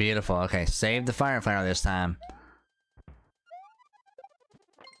we go, beautiful. Okay, save the firefighter this time.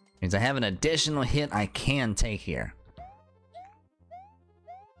 Means I have an additional hit I can take here.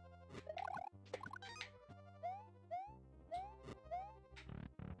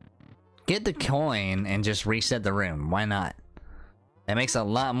 Get the coin and just reset the room. Why not? That makes a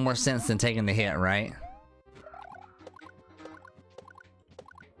lot more sense than taking the hit, right?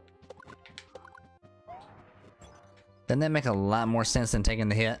 Doesn't that make a lot more sense than taking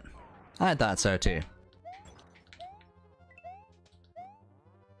the hit? I thought so too.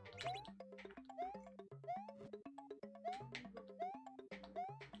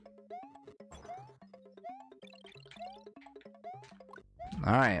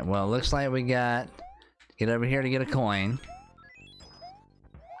 Alright, well, looks like we got... Get over here to get a coin.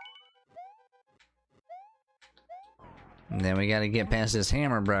 And then we gotta get past this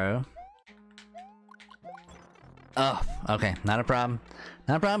hammer, bro. Oh, okay, not a problem.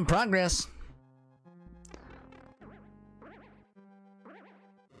 Not a problem, progress.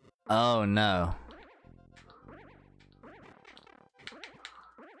 Oh, no.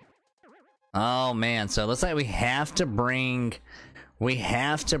 Oh, man, so it looks like we have to bring... We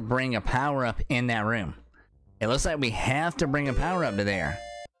have to bring a power-up in that room. It looks like we have to bring a power-up to there.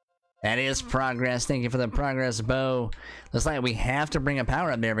 That is progress. Thank you for the progress, Bo. Looks like we have to bring a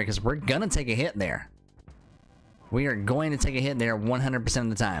power-up there because we're gonna take a hit there. We are going to take a hit there 100% of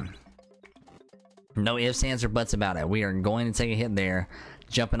the time. No ifs, ands, or buts about it. We are going to take a hit there,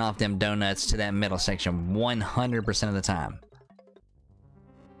 jumping off them donuts to that middle section 100% of the time.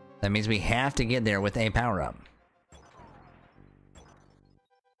 That means we have to get there with a power-up.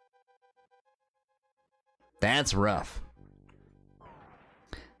 That's rough.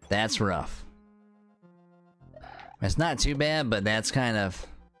 That's rough. It's not too bad, but that's kind of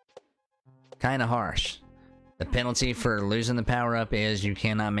harsh. The penalty for losing the power-up is you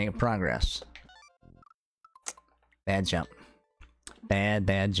cannot make progress. Bad jump.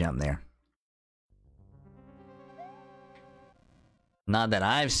 Bad jump there. Not that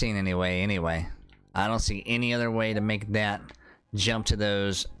I've seen anyway. I don't see any other way to make that jump to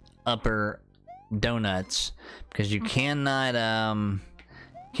those upper donuts, because you cannot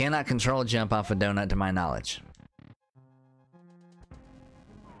control jump off a donut to my knowledge.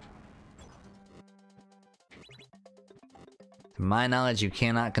 To my knowledge, you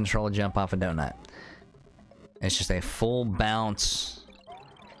cannot control jump off a donut. It's just a full bounce.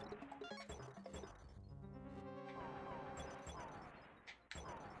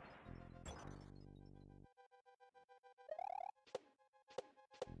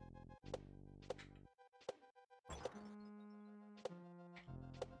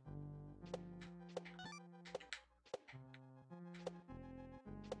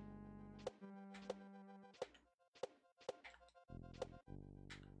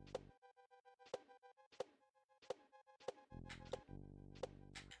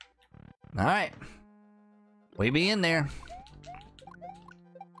 Alright. We be in there.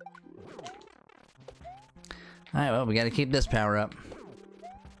 Alright, well, we gotta keep this power up.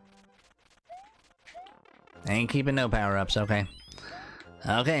 Ain't keeping no power-ups, okay.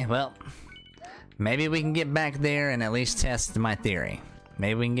 Okay, well. Maybe we can get back there and at least test my theory.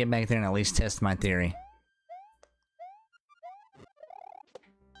 Maybe we can get back there and at least test my theory.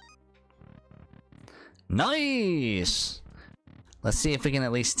 Nice! Let's see if we can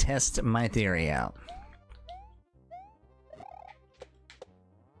at least test my theory out.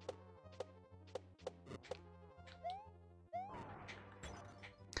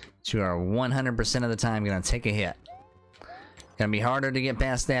 You are 100% of the time gonna take a hit. Gonna be harder to get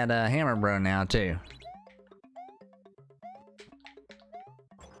past that hammer bro now too.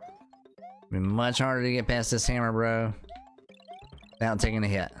 Be much harder to get past this hammer bro without taking a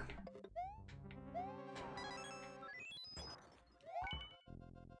hit.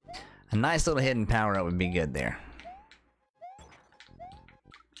 A nice little hidden power up would be good there.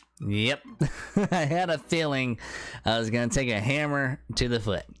 Yep. I had a feeling I was gonna take a hammer to the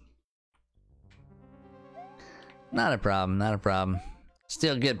foot. Not a problem, not a problem.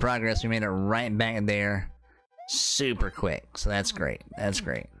 Still good progress. We made it right back there super quick. So that's great. That's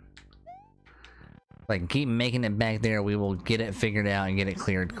great. If I can keep making it back there, we will get it figured out and get it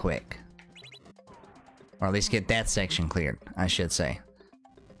cleared quick. Or at least get that section cleared, I should say.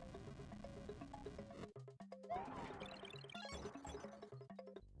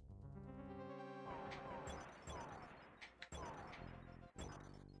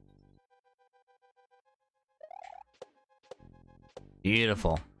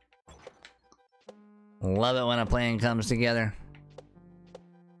 Beautiful. Love it when a plan comes together.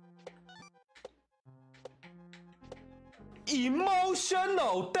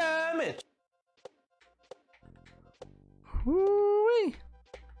 Emotional damage. Woo-wee.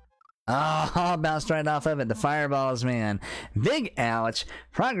 Oh, bounced right off of it. The fireballs, man. Big ouch.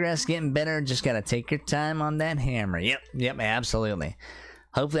 Progress getting better. Just gotta take your time on that hammer. Yep, absolutely.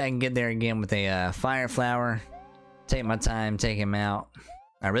 Hopefully I can get there again with a fire flower. Take my time, take him out.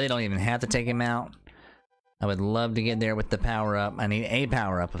 I really don't even have to take him out. I would love to get there with the power up. I need a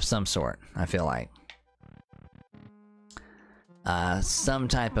power up of some sort, I feel like. Some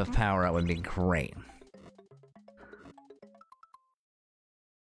type of power up would be great.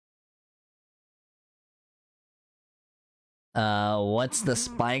 What's the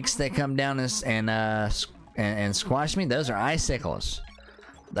spikes that come down and squash me? Those are icicles.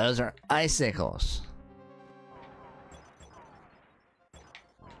 Those are icicles.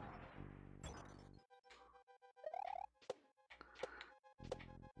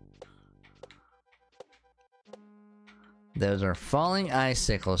 Those are falling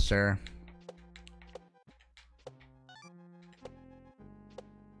icicles, sir.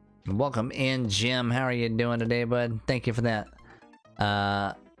 Welcome in, Jim. How are you doing today, bud? Thank you for that.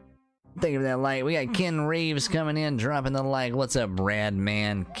 Thank you for that like. We got Ken Reeves coming in, dropping the like. What's up, Brad,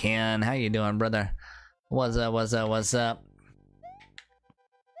 man? Ken, how you doing, brother? What's up, what's up, what's up?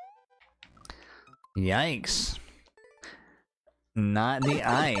 Yikes. Not the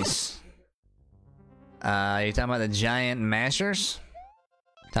ice. You talking about the giant mashers?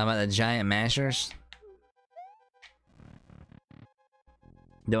 Talking about the giant mashers?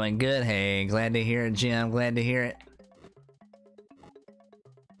 Doing good. Hey, glad to hear it, Jim. Glad to hear it.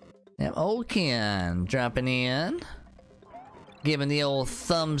 Yep, old Ken dropping in. Giving the old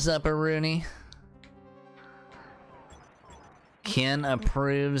thumbs up a Rooney. Ken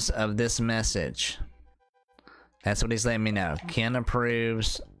approves of this message. That's what he's letting me know. Ken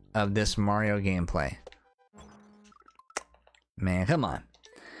approves of this Mario gameplay. Man, come on.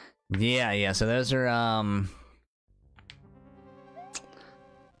 Yeah, so those are,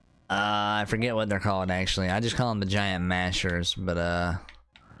 I forget what they're called, actually. I just call them the giant mashers, but,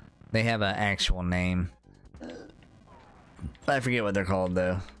 they have an actual name. I forget what they're called,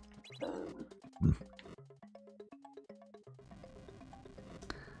 though.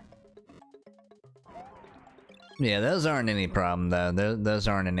 Yeah, those aren't any problem, though. Those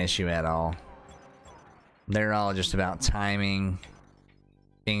aren't an issue at all. They're all just about timing,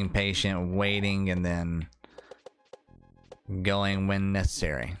 being patient, waiting, and then going when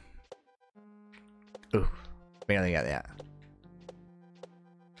necessary. Ooh, barely got that.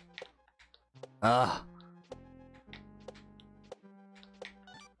 Ugh.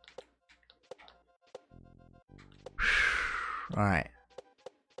 Alright.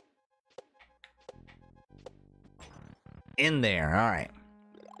 In there, alright.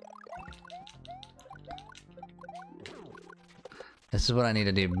 This is what I need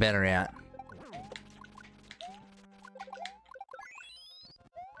to do better at.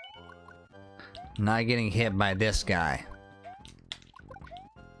 Not getting hit by this guy.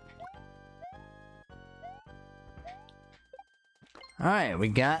 Alright, we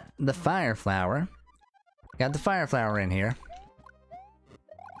got the fire flower. Got the fire flower in here.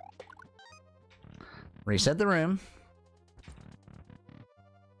 Reset the room.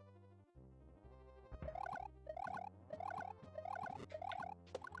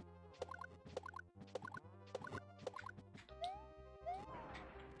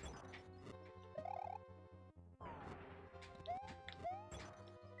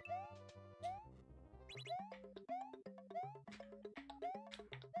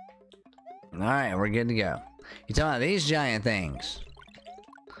 Alright, we're good to go. You talking about these giant things?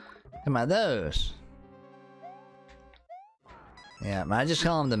 Talking about those? Yeah, I just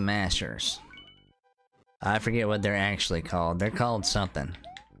call them the mashers. I forget what they're actually called. They're called something.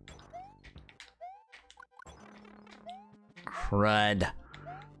 Crud.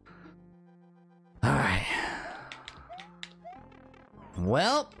 Alright.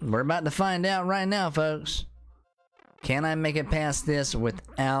 Well, we're about to find out right now, folks. Can I make it past this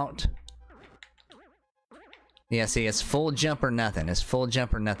without... Yeah, see, it's full jump or nothing. It's full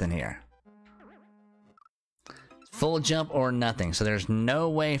jump or nothing here. Full jump or nothing. So there's no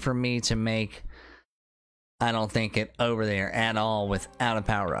way for me to make, I don't think, it over there at all without a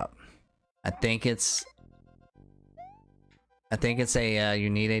power-up. I think it's a, you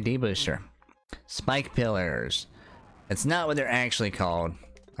need a debooster. Spike pillars. It's not what they're actually called.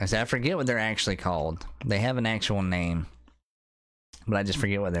 I said, I forget what they're actually called. They have an actual name. But I just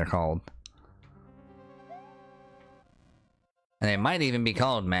forget what they're called. And they might even be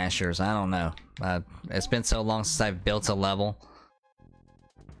called mashers, I don't know. It's been so long since I've built a level.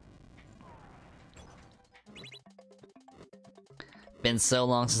 Been so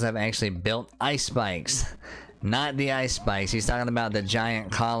long since I've actually built ice spikes. Not the ice spikes, he's talking about the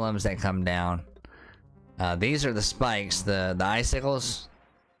giant columns that come down. These are the spikes, the icicles.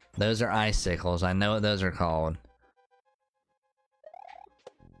 Those are icicles, I know what those are called.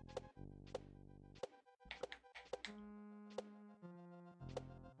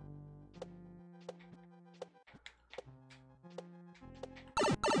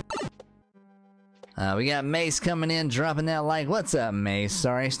 We got Mace coming in, dropping that like. What's up, Mace?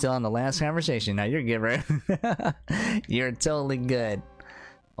 Sorry, still on the last conversation. No, you're good, bro. You're totally good.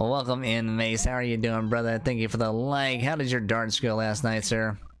 Well, welcome in, Mace. How are you doing, brother? Thank you for the like. How did your darts go last night,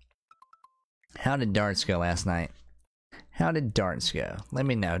 sir? How did darts go last night? How did darts go? Let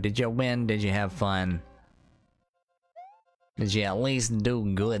me know. Did you win? Did you have fun? Did you at least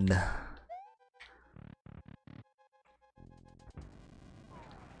do good?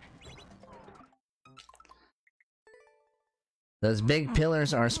 Those big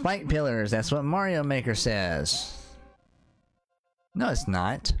pillars are spike pillars. That's what Mario Maker says. No, it's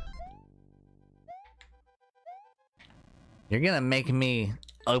not. You're gonna make me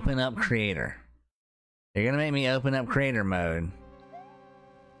open up creator. You're gonna make me open up creator mode.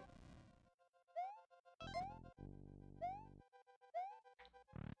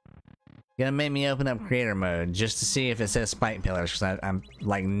 You're gonna make me open up creator mode just to see if it says spike pillars, because I'm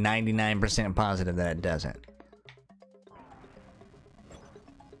like 99% positive that it doesn't.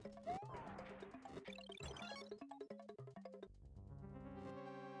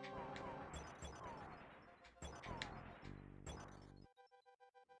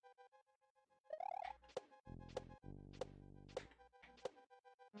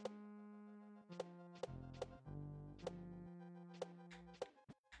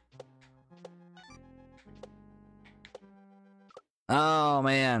 Oh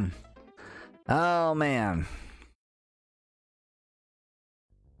man. Oh man.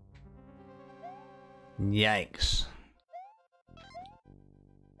 Yikes.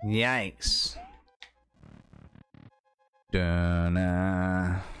 Yikes.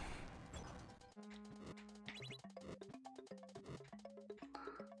 Dun-na.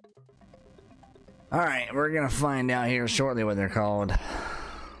 Alright, we're gonna find out here shortly what they're called.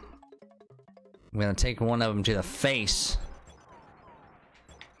 I'm gonna take one of them to the face.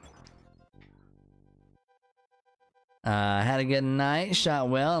 Had a good night, shot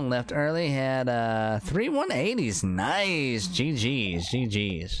well and left early, had 3 180s, nice, GG's,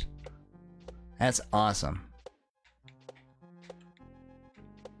 GG's. That's awesome.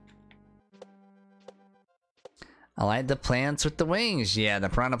 I like the plants with the wings, yeah, the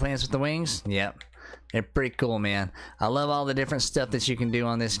piranha plants with the wings, yep. They're pretty cool, man. I love all the different stuff that you can do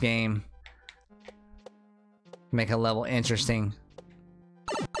on this game. Make a level interesting.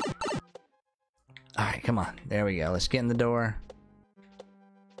 Alright, come on. There we go. Let's get in the door.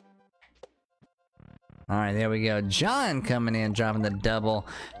 Alright, there we go. John coming in, dropping the double.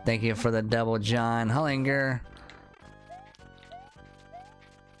 Thank you for the double, John Hullinger.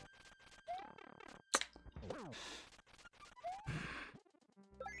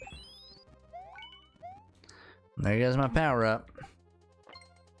 There goes my power up.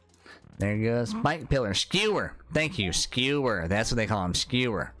 There goes spike pillar. Skewer. Thank you, skewer. That's what they call them,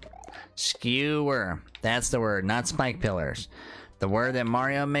 skewer. Skewer. That's the word, not spike pillars. The word that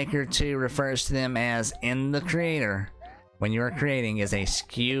Mario Maker 2 refers to them as in the creator when you are creating is a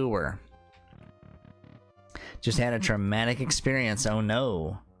skewer. Just had a traumatic experience. Oh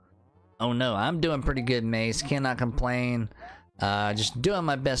no. Oh no. I'm doing pretty good, Mace. Cannot complain. Just doing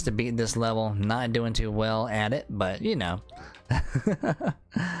my best to beat this level. Not doing too well at it, but you know.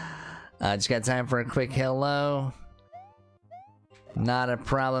 Just got time for a quick hello. Not a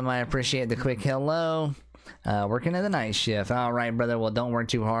problem. I appreciate the quick hello. Working at the night shift. Alright, brother. Well, don't work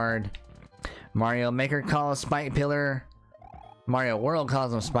too hard. Mario Maker calls Spike Pillar. Mario World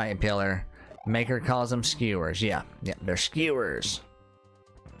calls them Spike Pillar. Maker calls them skewers. Yeah, they're skewers.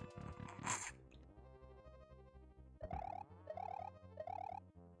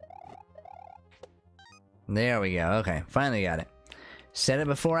 There we go. Okay, finally got it. Said it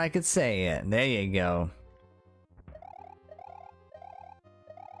before I could say it. There you go.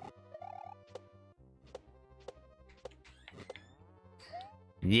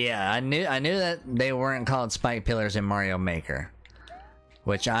 Yeah, I knew that they weren't called spike pillars in Mario Maker,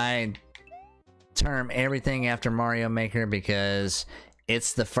 which I term everything after Mario Maker because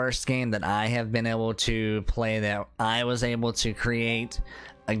it's the first game that I have been able to play that I was able to create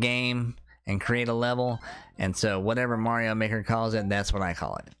a game and create a level, and so whatever Mario Maker calls it, that's what I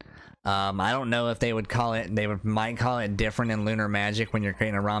call it. I don't know if they would call it, might call it different in Lunar Magic when you're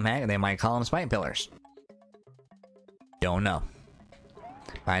creating a ROM hack. They might call them spike pillars. Don't know.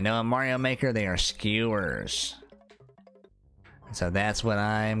 I know in Mario Maker they are skewers. So that's what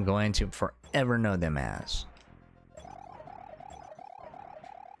I'm going to forever know them as.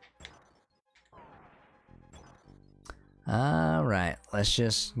 Alright, let's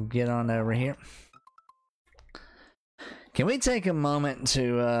just get on over here. Can we take a moment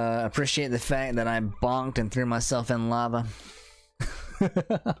to appreciate the fact that I bonked and threw myself in lava?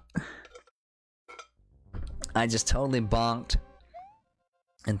 I just totally bonked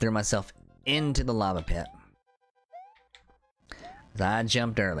and threw myself into the lava pit. I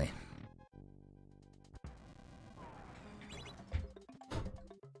jumped early.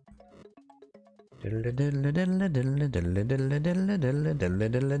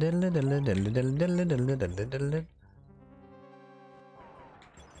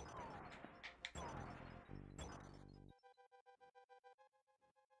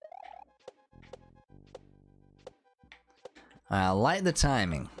 I like the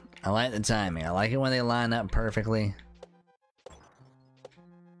timing. I like the timing. I like it when they line up perfectly.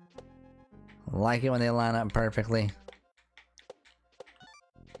 I like it when they line up perfectly.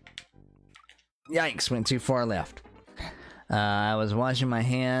 Yikes, went too far left. I was washing my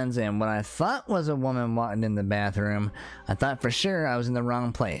hands and what I thought was a woman walking in the bathroom, I thought for sure I was in the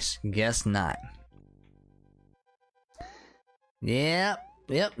wrong place. Guess not. Yep.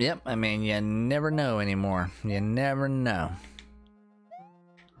 I mean, you never know anymore. You never know.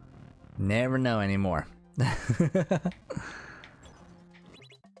 Never know anymore.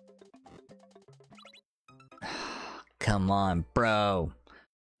 Come on, bro.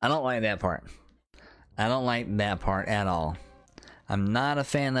 I don't like that part. I don't like that part at all. I'm not a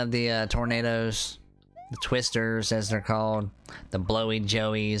fan of the tornadoes, the twisters as they're called, the blowy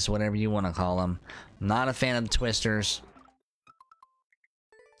joeys, whatever you want to call them. Not a fan of the twisters.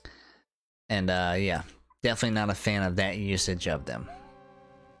 And yeah, definitely not a fan of that usage of them.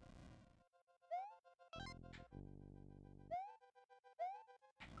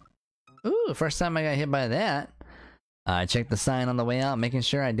 Ooh, first time I got hit by that. I checked the sign on the way out, making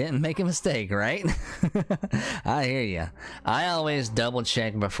sure I didn't make a mistake, right? I hear ya. I always double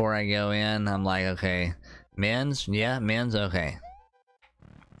check before I go in. I'm like, okay, men's? Yeah, men's, okay.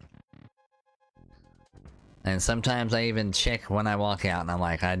 And sometimes I even check when I walk out, and I'm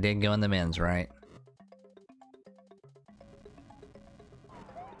like, I did go in the men's, right?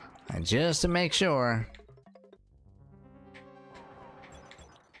 And just to make sure.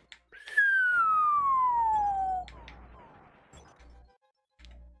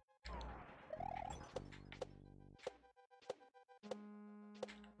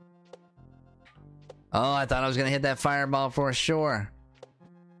 Oh, I thought I was gonna hit that fireball for sure.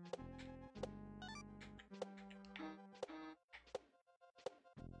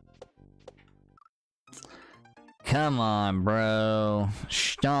 Come on, bro.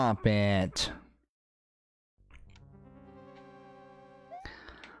 Stop it.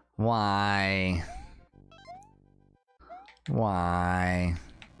 Why? Why?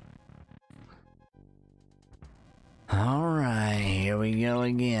 Alright, here we go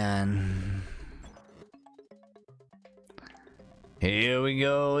again. Here we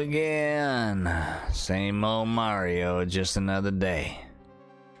go again. Same old Mario, just another day.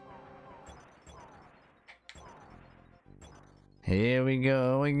 Here we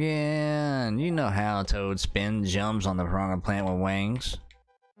go again. You know how Toad spin jumps on the piranha plant with wings.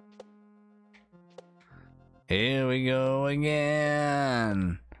 Here we go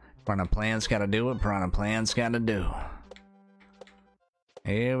again. Piranha plant's gotta do what piranha plant's gotta do.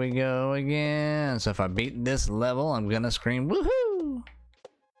 Here we go again. So if I beat this level, I'm gonna scream woohoo!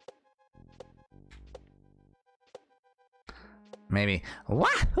 Maybe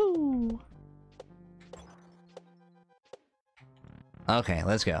wahoo! Okay,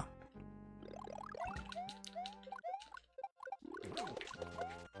 let's go.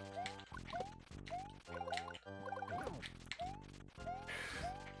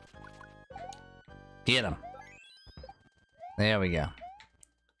 Get him. There we go.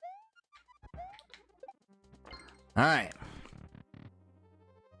 Alright.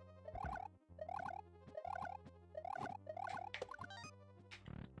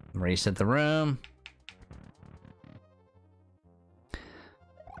 Reset the room.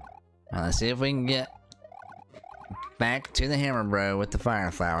 Now let's see if we can get back to the Hammer Bro with the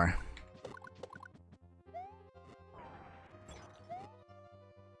Fire Flower.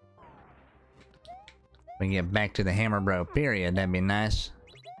 We can get back to the Hammer Bro, period. That'd be nice.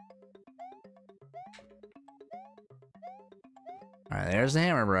 Alright, there's the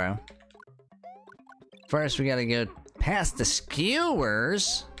Hammer Bro. First, we gotta go past the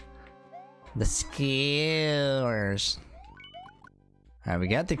skewers. The skewers. Alright, we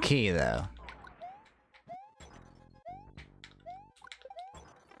got the key, though.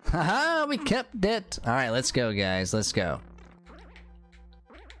 Haha, we kept it! Alright, let's go, guys. Let's go.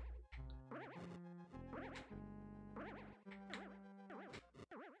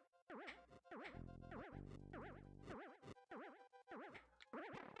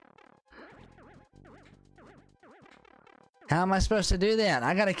 How am I supposed to do that?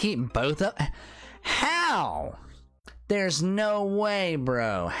 I gotta keep both up. How? There's no way,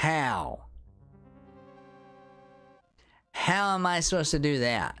 bro. How? How am I supposed to do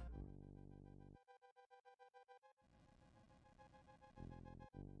that?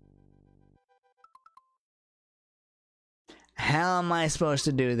 How am I supposed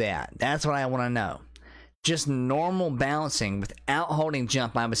to do that? That's what I want to know. Just normal bouncing without holding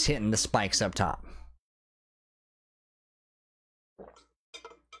jump, I was hitting the spikes up top.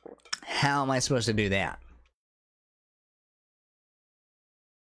 How am I supposed to do that?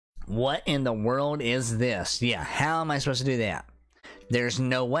 What in the world is this? Yeah, how am I supposed to do that? There's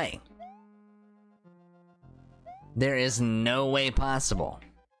no way. There is no way possible.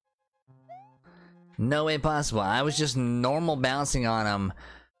 No way possible. I was just normal bouncing on him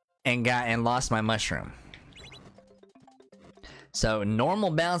and lost my mushroom. So normal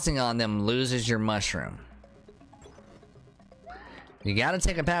bouncing on them loses your mushroom. You gotta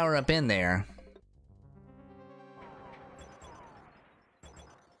take a power up in there.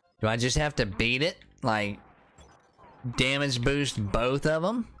 Do I just have to beat it? Like, damage boost both of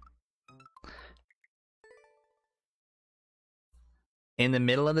them? In the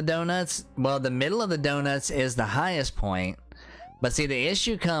middle of the donuts? Well, the middle of the donuts is the highest point. But see, the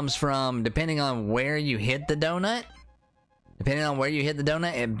issue comes from, depending on where you hit the donut,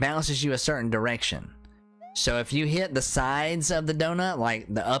 it bounces you a certain direction. So if you hit the sides of the donut, like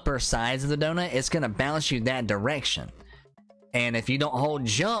the upper sides of the donut, it's going to bounce you that direction. And if you don't hold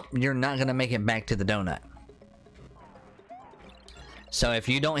jump, you're not going to make it back to the donut. So if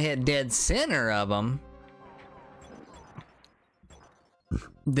you don't hit dead center of them,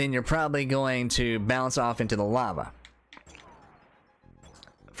 then you're probably going to bounce off into the lava.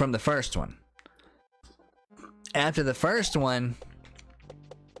 From the first one. After the first one,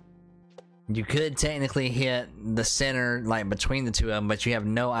 you could technically hit the center, like between the two of them, but you have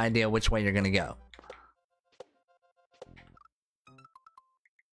no idea which way you're gonna go.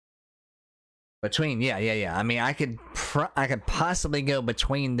 Between, yeah. I mean, I could possibly go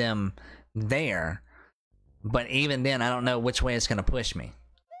between them there, but even then, I don't know which way it's gonna push me.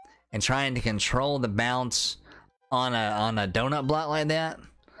 And trying to control the bounce on a donut block like that,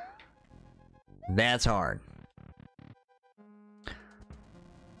 that's hard.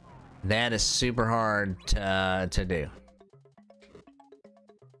 That is super hard to do.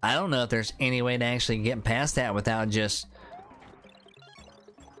 I don't know if there's any way to actually get past that without just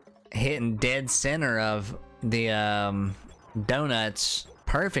hitting dead center of the donuts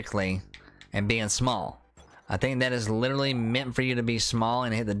perfectly and being small. I think that is literally meant for you to be small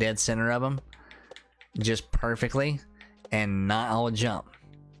and hit the dead center of them just perfectly and not all jump.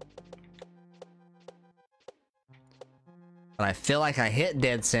 But I feel like I hit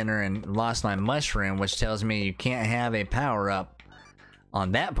dead center and lost my mushroom, which tells me you can't have a power up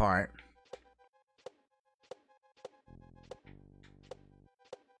on that part.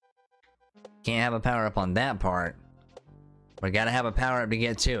 Can't have a power up on that part. But gotta have a power up to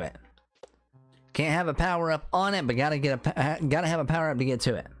get to it. Can't have a power up on it, but gotta have a power up to get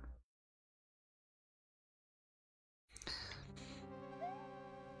to it.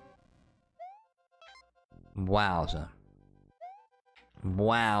 Wowza.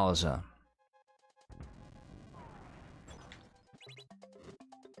 Wowza.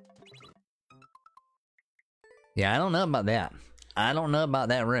 Yeah, I don't know about that. I don't know about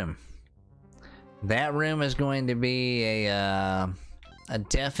that room. That room is going to be a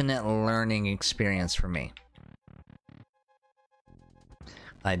definite learning experience for me.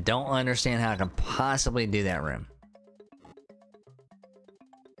 I don't understand how I can possibly do that room.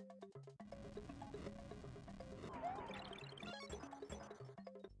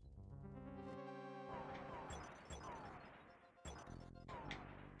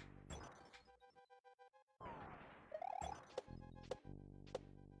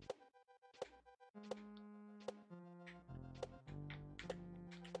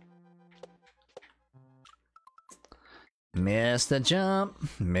 Missed the jump,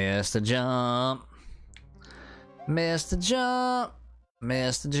 missed the jump, missed the jump,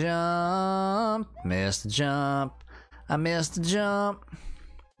 missed the jump, missed the jump, I missed the jump.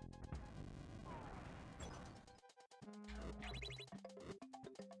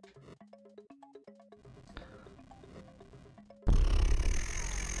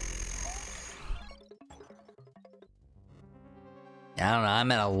 I don't know.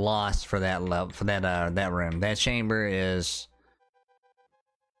 I'm at a loss for that level, for that room. That chamber is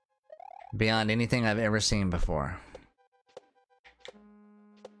beyond anything I've ever seen before.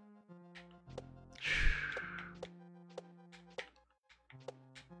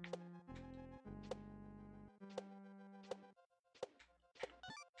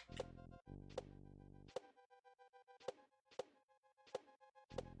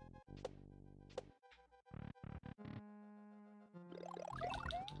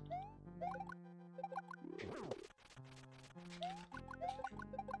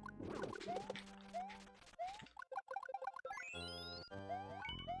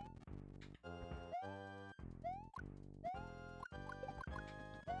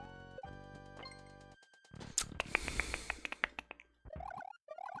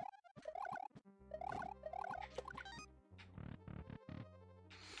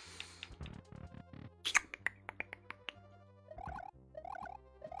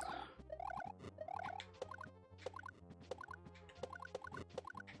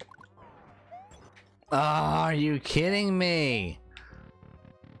 Oh, are you kidding me?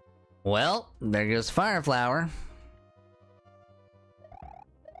 Well, there goes Fireflower.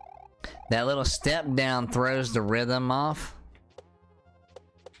 That little step down throws the rhythm off.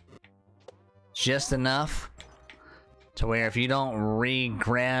 Just enough to where if you don't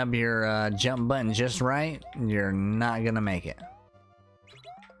re-grab your jump button just right, you're not gonna make it.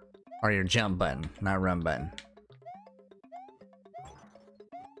 Or your jump button, not run button.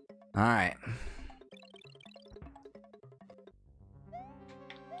 Alright.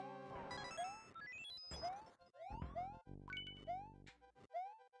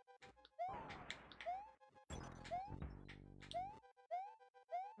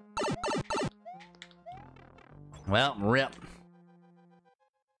 Well, rip.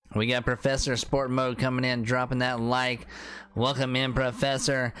 We got Professor Sport Mode coming in, dropping that like. Welcome in,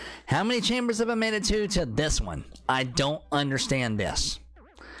 Professor. How many chambers have I made it to this one? I don't understand this.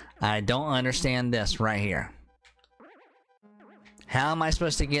 I don't understand this right here. How am I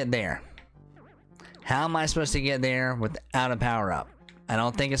supposed to get there? How am I supposed to get there without a power-up? I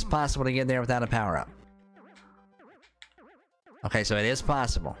don't think it's possible to get there without a power-up. Okay, so it is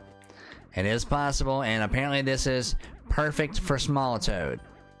possible. It is possible, and apparently this is perfect for Small-Toad.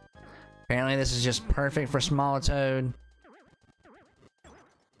 Apparently this is just perfect for Small-Toad.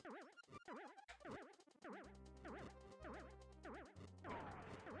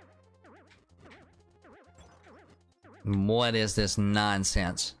 What is this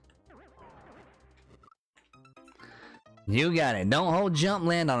nonsense? You got it. Don't hold jump,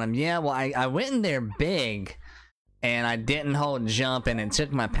 land on him. Yeah, well, I went in there big. And I didn't hold jump, and it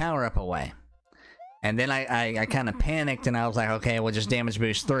took my power up away. And then I kind of panicked, and I was like, okay, we'll just damage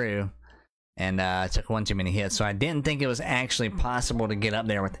boost through. And I took one too many hits, so I didn't think it was actually possible to get up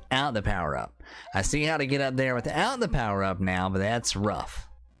there without the power-up. I see how to get up there without the power-up now, but that's rough.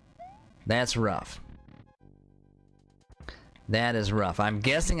 That's rough. That is rough. I'm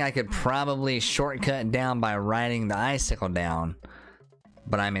guessing I could probably shortcut down by riding the icicle down,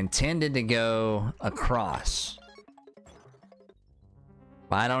 but I'm intended to go across.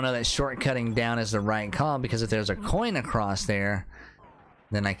 But I don't know that shortcutting down is the right call, because if there's a coin across there,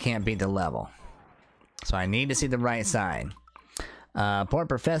 then I can't beat the level. So I need to see the right side. Poor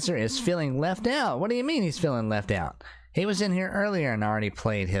professor is feeling left out. What do you mean he's feeling left out? He was in here earlier and already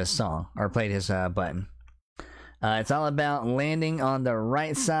played his song, or played his button. It's all about landing on the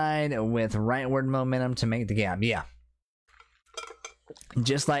right side with rightward momentum to make the gap. Yeah.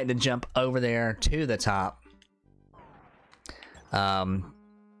 Just like to jump over there to the top.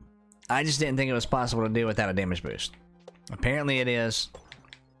 I just didn't think it was possible to do without a damage boost. Apparently it is.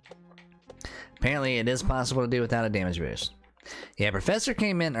 Apparently it is possible to do without a damage boost. Yeah, Professor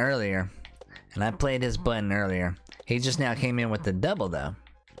came in earlier, and I played his button earlier. He just now came in with the double, though.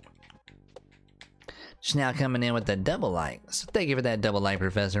 Just now coming in with the double like. So thank you for that double like,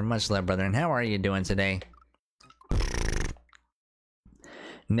 Professor. Much love, brother. And how are you doing today?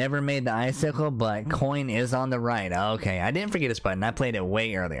 Never made the icicle, but coin is on the right. Okay, I didn't forget his button. I played it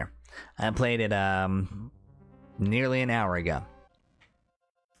way earlier. I played it nearly an hour ago,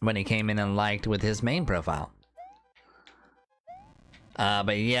 when he came in and liked with his main profile.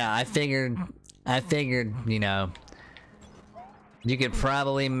 But yeah, I figured, you know, you could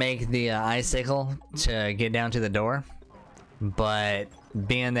probably make the icicle to get down to the door, but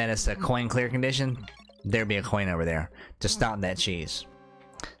being that it's a coin clear condition, there'd be a coin over there to stop that cheese.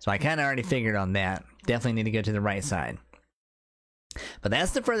 So I kind of already figured on that. Definitely need to go to the right side. But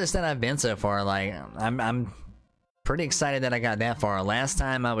that's the furthest that I've been so far. Like, I'm pretty excited that I got that far. Last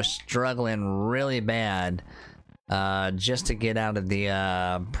time I was struggling really bad just to get out of the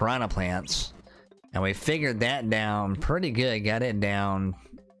piranha plants. And we figured that down pretty good. Got it down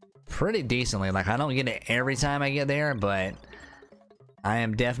pretty decently. Like, I don't get it every time I get there, but I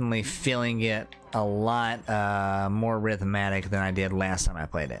am definitely feeling it a lot more rhythmatic than I did last time I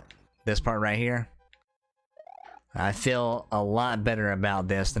played it. This part right here, I feel a lot better about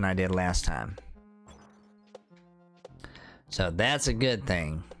this than I did last time. So that's a good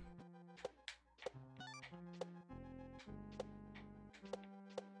thing.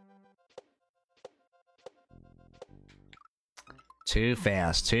 Too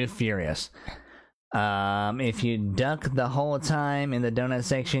fast, too furious. If you duck the whole time in the donut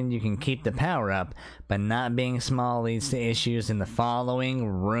section, you can keep the power up, but not being small leads to issues in the following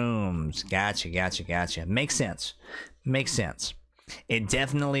rooms. Gotcha, gotcha, gotcha. Makes sense. Makes sense. It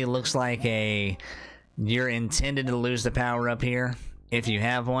definitely looks like you're intended to lose the power up here if you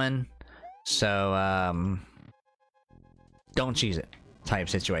have one. So, don't cheese it type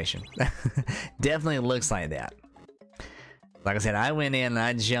situation. Definitely looks like that. Like I said, I went in and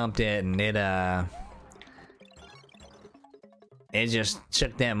I jumped it, and it just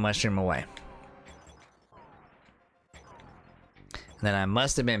took that mushroom away. And then I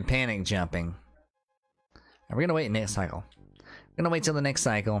must have been panic jumping. And we're gonna wait next cycle. We're gonna wait till the next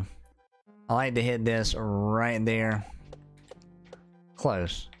cycle. I like to hit this right there.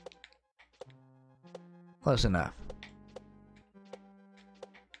 Close. Close enough.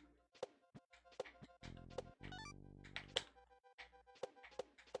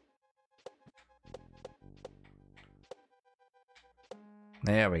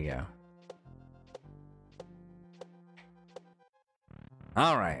 There we go.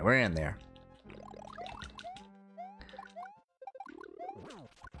 Alright, we're in there.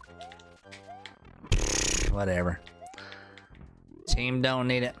 Whatever. Team don't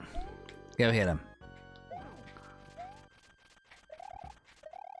need it. Go hit him.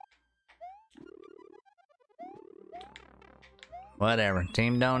 Whatever.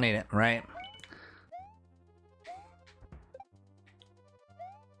 Team don't need it, right?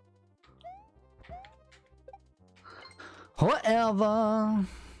 Whatever.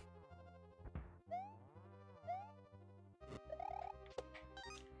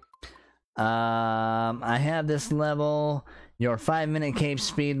 I have this level, your 5-minute cape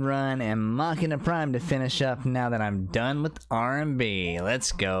speed run, and Machina Prime to finish up now that I'm done with R&B.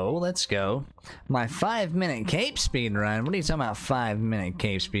 Let's go, let's go. My 5-minute cape speed run? What are you talking about, 5-minute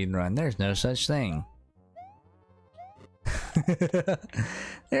cape speed run? There's no such thing.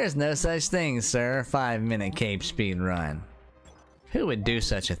 There's no such thing, sir. 5-minute cape speed run. Who would do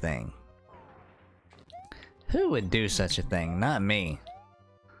such a thing? Who would do such a thing? Not me.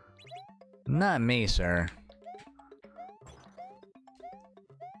 Not me, sir.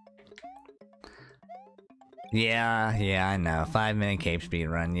 Yeah, I know. 5-minute cape speed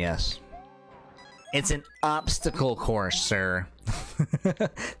run, yes. It's an obstacle course, sir.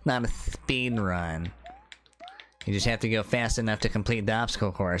 Not a speed run. You just have to go fast enough to complete the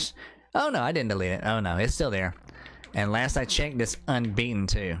obstacle course. Oh no, I didn't delete it. Oh no, it's still there. And last I checked, it's unbeaten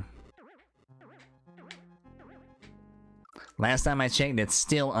too. Last time I checked, it's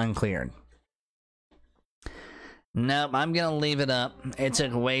still uncleared. Nope, I'm gonna leave it up. It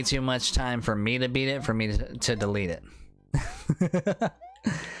took way too much time for me to beat it, for me to delete it. It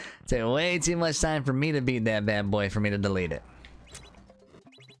took way too much time for me to beat that bad boy for me to delete it.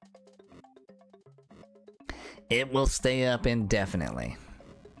 It will stay up indefinitely.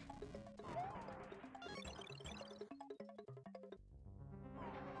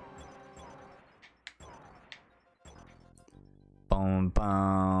 Boom,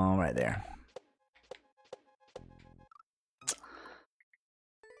 boom, right there.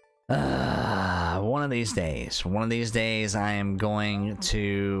 One of these days, I am going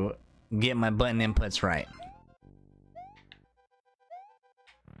to get my button inputs right.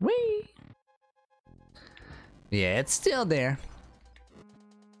 Whee! Yeah, it's still there.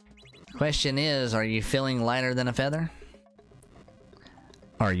 Question is, are you feeling lighter than a feather?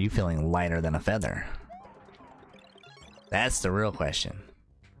 Are you feeling lighter than a feather? That's the real question.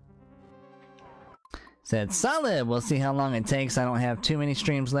 Said, solid! We'll see how long it takes. I don't have too many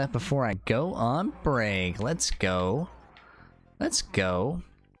streams left before I go on break. Let's go. Let's go.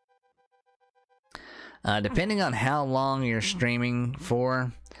 Depending on how long you're streaming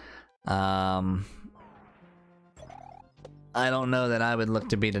for, I don't know that I would look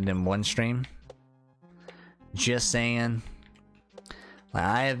to beat it in one stream. Just saying.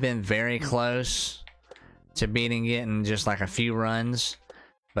 I have been very close to beating it in just like a few runs.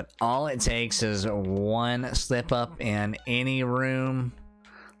 But all it takes is one slip up in any room,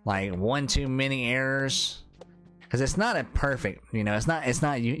 like one too many errors, because it's not a perfect, you know, it's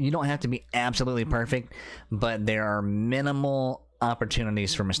not you don't have to be absolutely perfect, but there are minimal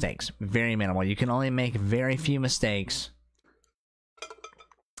opportunities for mistakes, very minimal. You can only make very few mistakes,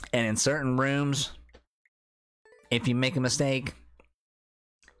 and in certain rooms, if you make a mistake,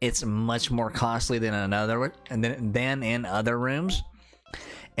 it's much more costly than in other rooms.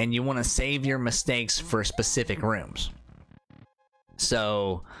 And you want to save your mistakes for specific rooms.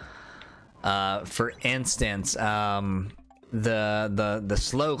 So, for instance, the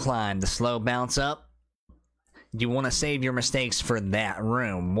slow climb, the slow bounce up, you want to save your mistakes for that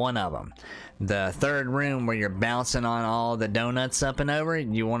room, one of them. The third room where you're bouncing on all the donuts up and over,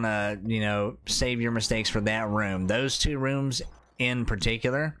 you want to, you know, save your mistakes for that room. Those two rooms in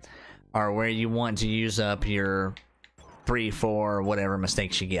particular are where you want to use up your 3, 4, whatever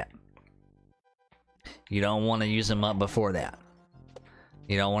mistakes you get. You don't want to use them up before that.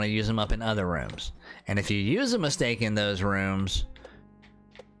 You don't want to use them up in other rooms. And if you use a mistake in those rooms,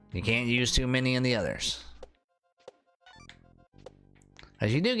 you can't use too many in the others.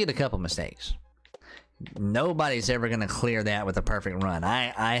 As you do get a couple mistakes. Nobody's ever going to clear that with a perfect run.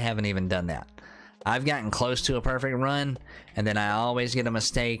 I haven't even done that. I've gotten close to a perfect run, and then I always get a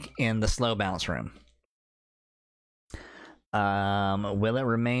mistake in the slow bounce room. Will it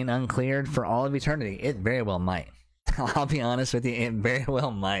remain uncleared for all of eternity? It very well might. I'll be honest with you, it very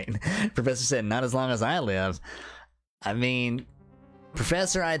well might. Professor said, not as long as I live. I mean,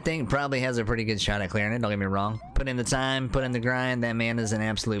 Professor, I think, probably has a pretty good shot at clearing it, don't get me wrong. Put in the time, put in the grind, that man is an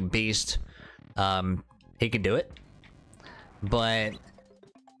absolute beast. He could do it. But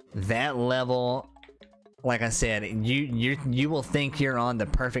that level, like I said, you will think you're on the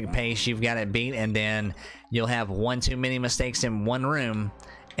perfect pace, you've got it beat, and then you'll have one too many mistakes in one room,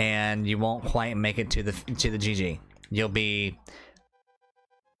 and you won't quite make it to the GG. You'll be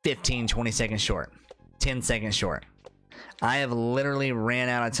 15, 20 seconds short, 10 seconds short. I have literally ran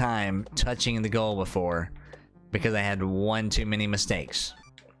out of time touching the goal before because I had one too many mistakes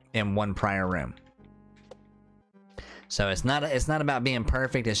in one prior room. So it's not about being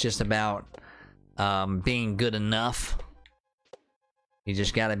perfect, it's just about being good enough. You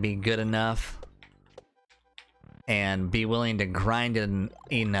just gotta be good enough and be willing to grind it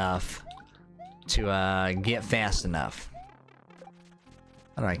enough to get fast enough.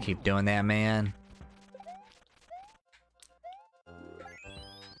 How do I keep doing that, man?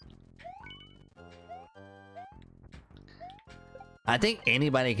 I think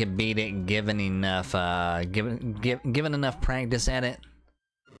anybody could beat it given enough given enough practice at it.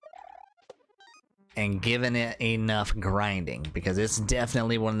 And giving it enough grinding, because it's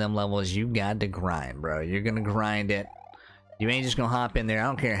definitely one of them levels you got to grind, bro. You're gonna grind it. You ain't just gonna hop in there. I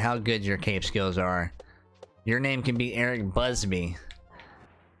don't care how good your cape skills are. Your name can be Eric Busby.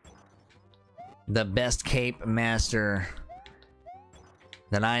 the best cape master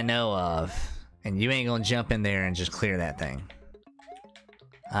that I know of, and you ain't gonna jump in there and just clear that thing.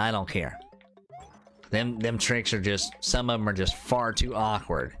 I don't care. Them tricks are just, some of them are just far too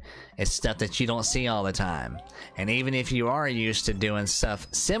awkward. It's stuff that you don't see all the time. And even if you are used to doing stuff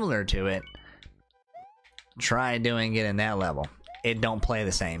similar to it, try doing it in that level. It don't play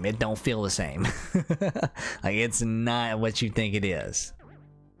the same. It don't feel the same. Like, it's not what you think it is.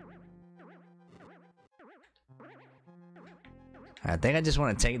 I think I just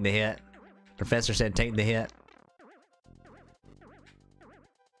want to take the hit. Professor said take the hit.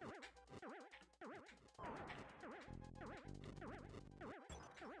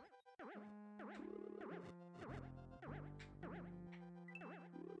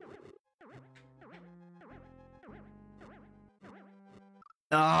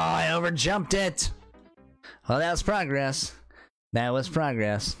 Oh, I overjumped it! Well, that was progress. That was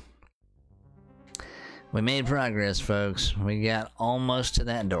progress. We made progress, folks. We got almost to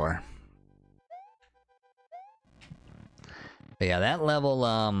that door. But yeah, that level,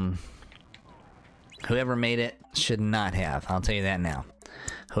 whoever made it should not have. I'll tell you that now.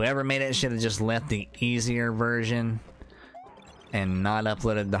 Whoever made it should have just left the easier version and not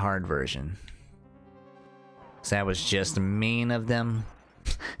uploaded the hard version. So that was just mean of them.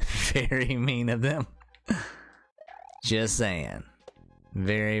 Very mean of them. Just saying.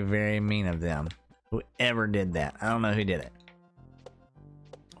 Very, very mean of them. Whoever did that. I don't know who did it.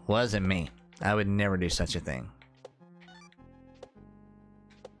 Wasn't me. I would never do such a thing.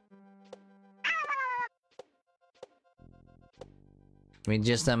 Give me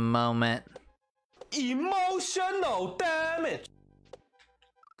just a moment. Emotional damage.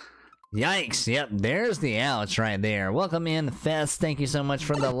 Yikes, yep, there's the ouch right there. Welcome in, Fest. Thank you so much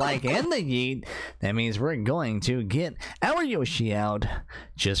for the like and the yeet. That means we're going to get our Yoshi out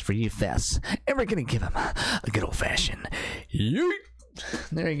just for you, Fest. And we're gonna give him a good old-fashioned yeet.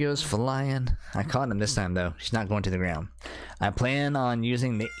 There he goes, flying. I caught him this time, though. He's not going to the ground. I plan on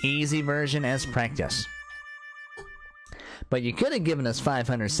using the easy version as practice. But you could have given us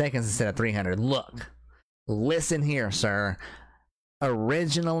 500 seconds instead of 300. Look, listen here, sir.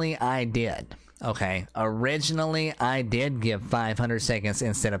 Originally, I did. Okay, originally, I did give 500 seconds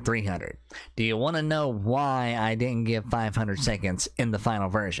instead of 300. Do you want to know why I didn't give 500 seconds in the final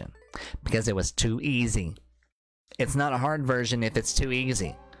version? Because it was too easy. It's not a hard version if it's too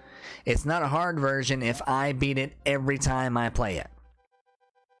easy. It's not a hard version if I beat it every time I play it.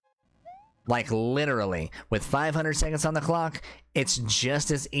 Like, literally, with 500 seconds on the clock, it's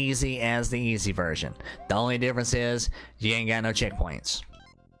just as easy as the easy version. The only difference is, you ain't got no checkpoints.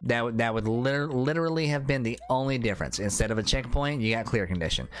 That would literally have been the only difference. Instead of a checkpoint, you got clear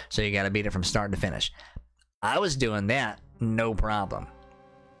condition. So you gotta beat it from start to finish. I was doing that, no problem.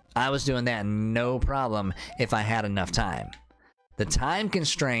 I was doing that, no problem, if I had enough time. The time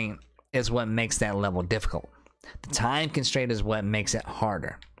constraint is what makes that level difficult. The time constraint is what makes it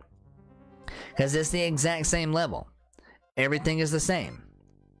harder. Because it's the exact same level. Everything is the same.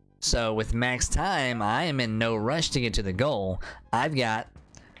 So with max time, I am in no rush to get to the goal. I've got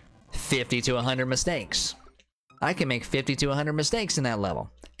 50 to 100 mistakes. I can make 50 to 100 mistakes in that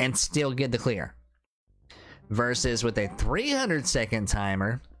level and still get the clear. Versus with a 300-second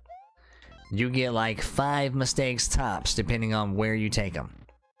timer, you get like 5 mistakes tops depending on where you take them.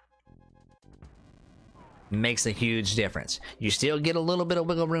 Makes a huge difference. You still get a little bit of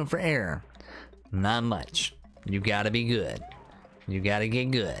wiggle room for error. Not much. You gotta be good. You gotta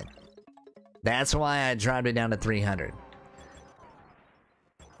get good. That's why I dropped it down to 300.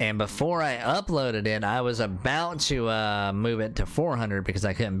 And before I uploaded it, I was about to move it to 400 because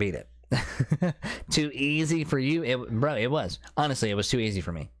I couldn't beat it. Too easy for you? Bro, it was. Honestly, it was too easy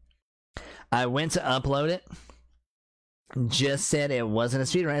for me. I went to upload it. Just said it wasn't a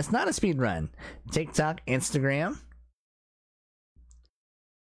speed run. It's not a speed run. TikTok, Instagram.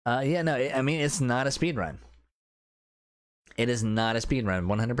 Yeah, no, I mean, it's not a speed run. It is not a speed run.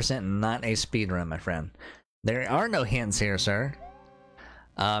 100% not a speed run, my friend. There are no hints here, sir.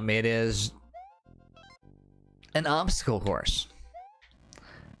 It is an obstacle course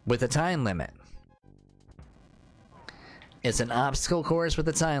with a time limit. It's an obstacle course with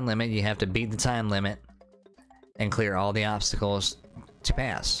a time limit. You have to beat the time limit and clear all the obstacles to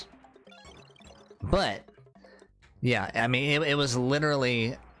pass. But, yeah, I mean, it was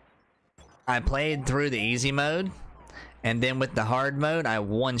literally... I played through the easy mode, and then with the hard mode, I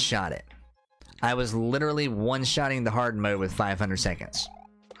one-shot it. I was literally one-shotting the hard mode with 500 seconds.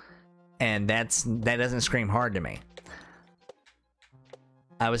 And that doesn't scream hard to me.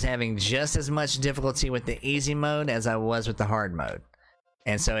 I was having just as much difficulty with the easy mode as I was with the hard mode.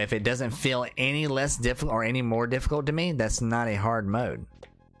 And so if it doesn't feel any less difficult or any more difficult to me, that's not a hard mode,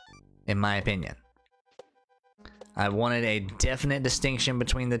 in my opinion. I wanted a definite distinction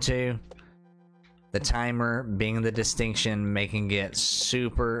between the two. The timer being the distinction, making it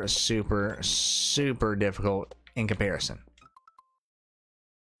super, super, super difficult in comparison.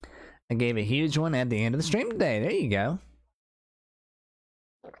 I gave a huge one at the end of the stream today. There you go.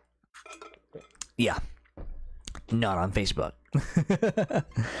 Yeah. Not on Facebook.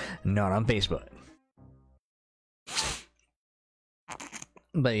 Not on Facebook.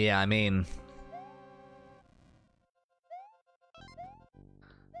 But yeah, I mean...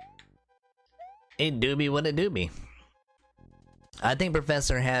 it do be what it do be. I think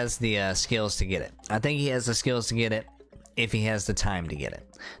Professor has the skills to get it. I think he has the skills to get it if he has the time to get it.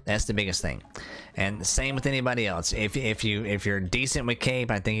 That's the biggest thing. And same with anybody else. If you're decent with Cape,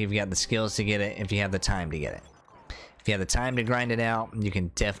 I think you've got the skills to get it if you have the time to get it. If you have the time to grind it out, you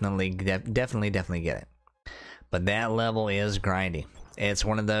can definitely get it. But that level is grindy. It's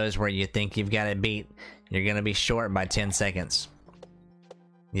one of those where you think you've got it beat, you're gonna be short by 10 seconds.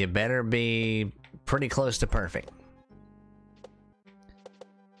 You better be pretty close to perfect.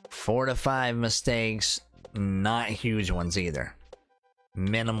 4 to 5 mistakes, not huge ones either.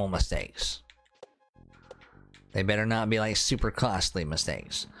 Minimal mistakes. They better not be like super costly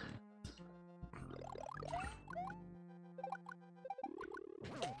mistakes.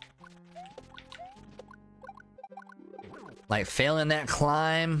 Like failing that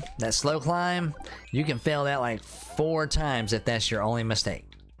climb, that slow climb, you can fail that like 4 times if that's your only mistake.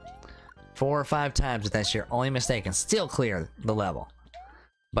 4 or 5 times if that's your only mistake and still clear the level.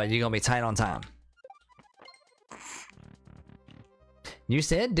 But you're gonna be tight on time. You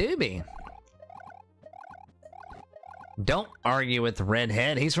said Doobie. Don't argue with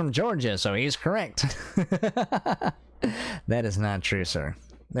Redhead. He's from Georgia, so he's correct. That is not true, sir.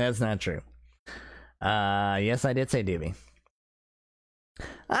 That's not true. Yes, I did say Doobie.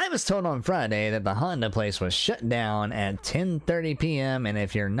 I was told on Friday that the Honda place was shut down at 10:30 p.m. and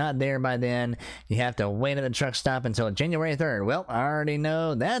if you're not there by then, you have to wait at the truck stop until January 3rd. Well, I already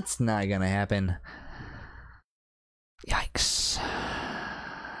know that's not gonna happen. Yikes.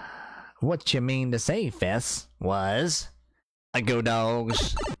 What you mean to say, Fess, was... a go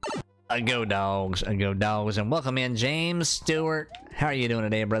dogs. A go dogs. A go dogs. And welcome in, James Stewart. How are you doing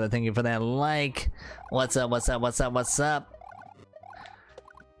today, brother? Thank you for that like. What's up, what's up, what's up, what's up?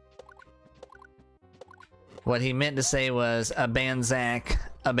 What he meant to say was a Banzak,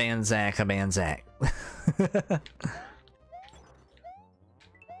 a Banzak, a Banzak.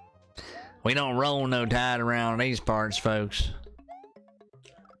 We don't roll no tide around these parts, folks.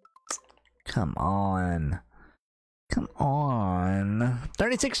 Come on. Come on.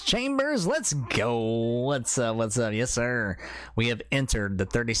 36 chambers, let's go. What's up, what's up? Yes, sir. We have entered the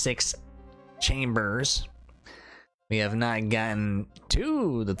 36 chambers. We have not gotten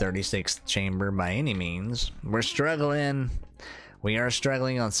to the 36th chamber by any means. We're struggling. We are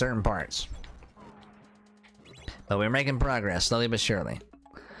struggling on certain parts. But we're making progress, slowly but surely.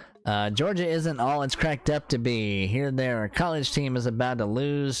 Georgia isn't all it's cracked up to be. Here their college team is about to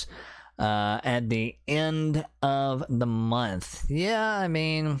lose at the end of the month. Yeah, I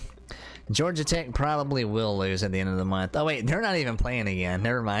mean, Georgia Tech probably will lose at the end of the month. Oh wait, they're not even playing again.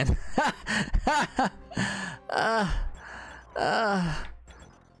 Never mind.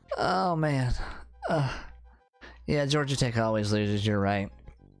 Oh man. Yeah, Georgia Tech always loses, you're right.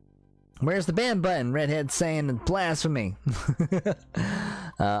 Where's the ban button? Redhead saying blasphemy.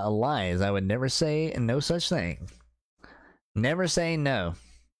 Lies. I would never say no such thing. Never say no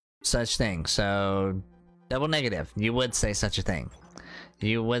such thing. So, double negative. You would say such a thing.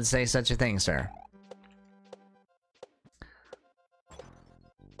 You would say such a thing, sir.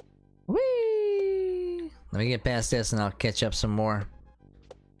 Whee! Let me get past this and I'll catch up some more.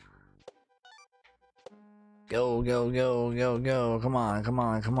 Go, go, go, go, go. Come on, come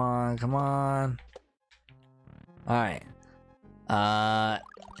on, come on, come on. Alright.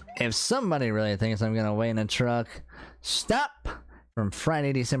 If somebody really thinks I'm gonna wait in a truck, stop! From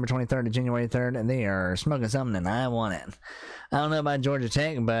Friday, December 23rd to January 3rd, and they are smoking something and I want it. I don't know about Georgia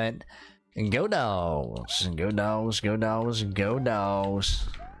Tech, but go dogs. Go dogs, go dogs, go dogs.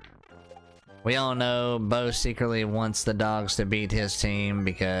 We all know Bo secretly wants the dogs to beat his team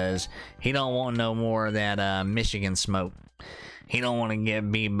because he don't want no more of that Michigan smoke. He don't want to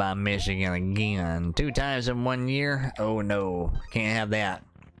get beat by Michigan again. 2 times in 1 year? Oh no, can't have that.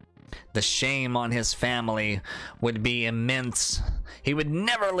 The shame on his family would be immense. He would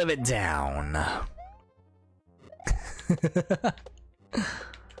never live it down.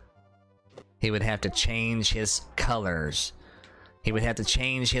 He would have to change his colors He would have to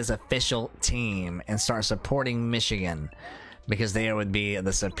change his official team and start supporting Michigan because they would be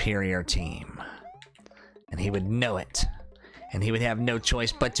the superior team. And he would know it. And he would have no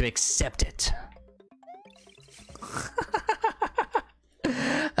choice but to accept it.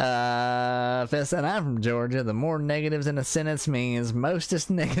 Fist said, I'm from Georgia. The more negatives in a sentence means mostest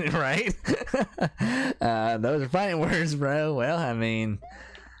negative, right? Those are fighting words, bro. Well, I mean,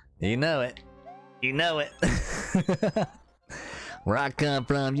 you know it. You know it. Where I come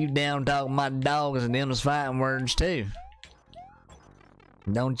from, you down talking my dogs and them was fighting words too.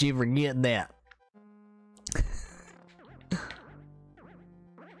 Don't you forget that.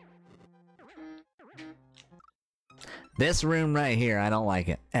 This room right here, I don't like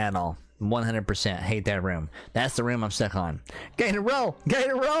it at all. 100% hate that room. That's the room I'm stuck on. Gator roll!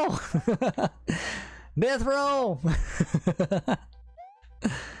 Gator roll! Death roll!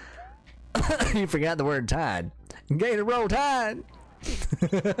 You forgot the word tide. Gator roll tide!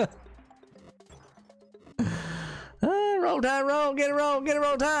 Roll tide, roll, get a roll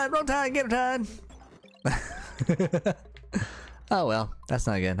tide, get a tide. Oh well, that's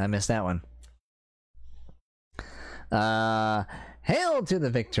not good. I missed that one. Hail to the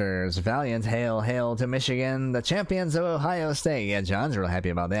victors, valiant hail, hail to Michigan, the champions of Ohio State. Yeah, John's real happy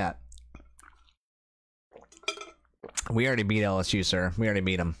about that. We already beat LSU, sir. We already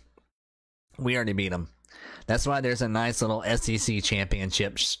beat them. We already beat them. That's why there's a nice little SEC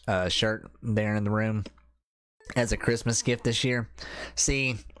championship shirt there in the room as a Christmas gift this year.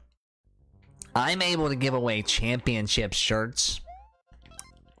 See, I'm able to give away championship shirts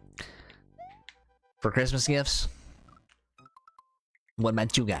for Christmas gifts. What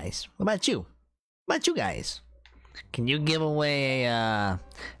about you guys? What about you? What about you guys? Can you give away a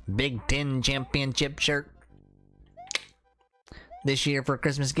Big Ten championship shirt this year for a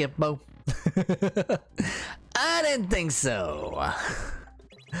Christmas gift, Bo? I didn't think so.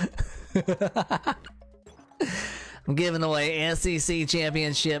 I'm giving away SEC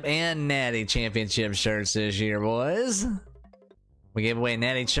championship and Natty championship shirts this year, boys. We gave away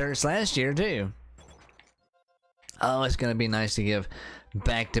Natty shirts last year too. Oh, it's gonna be nice to give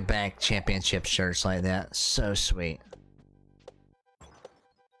back-to-back championship shirts like that. So sweet.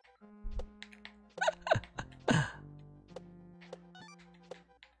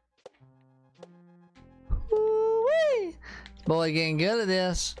 Woo-wee. Boy, getting good at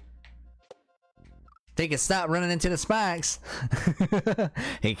this. He could stop running into the spikes.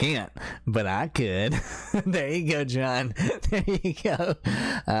 He can't, but I could. There you go, John. There you go.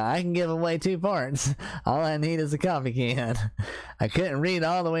 I can give away 2 parts. All I need is a coffee can. I couldn't read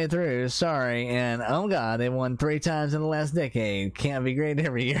all the way through. Sorry. And oh god, they won 3 times in the last decade. Can't be great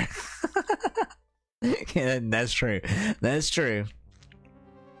every year. Yeah, that's true. That's true.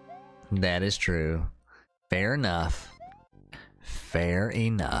 That is true. Fair enough. Fair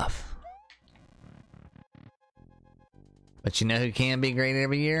enough. But you know who can be great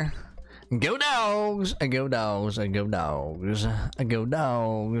every year? Go Dogs! Go Dogs! Go Dogs! Go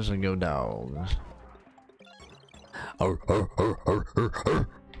Dogs! Go Dogs!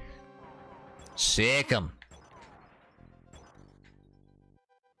 Sick 'em!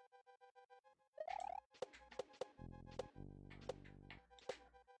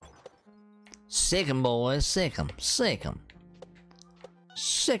 Sick 'em, boys! Sick 'em! Sick 'em!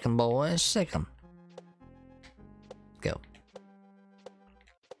 Sick 'em, boys! Sick 'em! Go.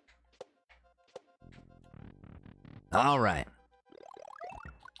 All right.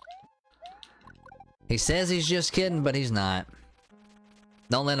 He says he's just kidding, but he's not.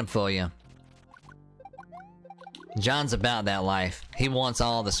 Don't let him fool you. John's about that life. He wants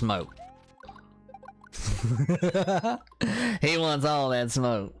all the smoke. He wants all that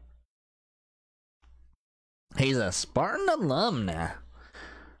smoke. He's a Spartan alumni.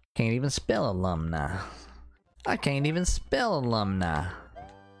 Can't even spell alumni. I can't even spell alumni.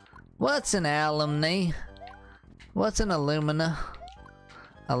 What's an alumni? What's an alumina?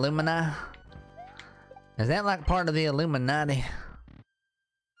 Alumni? Is that like part of the Illuminati?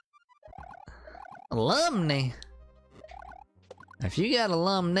 Alumni? If you got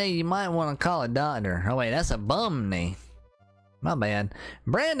alumni, you might want to call a doctor. Oh wait, that's a bumney. My bad.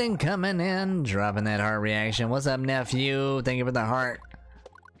 Brandon coming in, dropping that heart reaction. What's up, nephew? Thank you for the heart.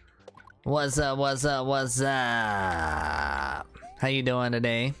 What's up, what's up, what's up? How you doing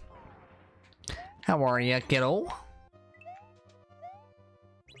today? How are ya, kiddo?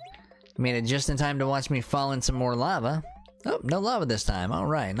 Made it just in time to watch me fall in some more lava. Oh, no lava this time.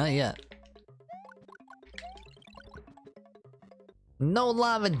 Alright, not yet. No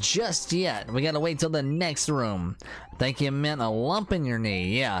lava just yet. We gotta wait till the next room. I think you meant a lump in your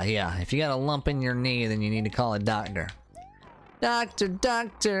knee. Yeah. If you got a lump in your knee, then you need to call a doctor. Doctor,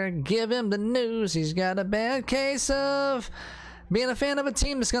 doctor, give him the news. He's got a bad case of being a fan of a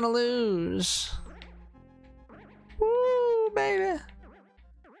team that's gonna lose. Woo, baby.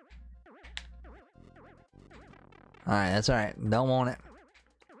 Alright, that's alright. Don't want it.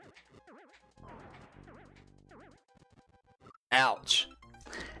 Ouch.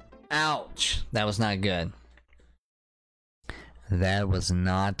 Ouch. That was not good. That was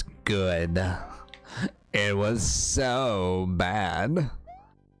not good. It was so bad.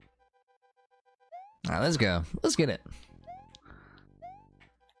 Alright, let's go. Let's get it.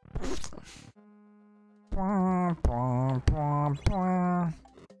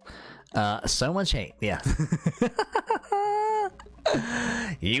 So much hate, yeah.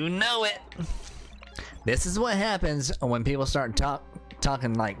 You know it. This is what happens when people start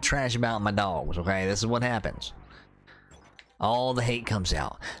talking like trash about my dogs, okay? This is what happens. All the hate comes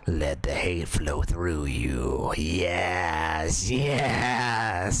out. Let the hate flow through you. Yes,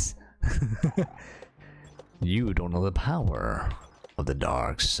 yes. You don't know the power of the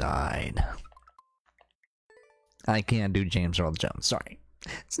dark side. I can't do James Earl Jones. Sorry.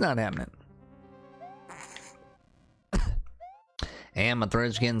 It's not happening. And my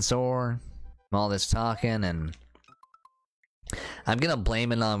throat's getting sore. All this talking, and I'm gonna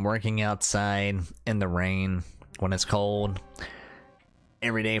blame it on working outside in the rain when it's cold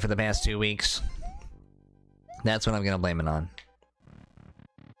every day for the past 2 weeks. That's what I'm gonna blame it on.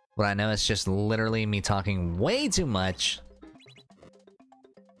 But I know it's just literally me talking way too much.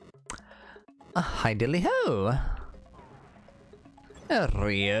 Hi dilly ho.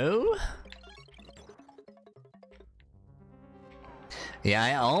 Rio. Yeah,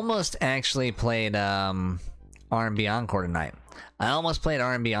 I almost actually played R&B Encore tonight. I almost played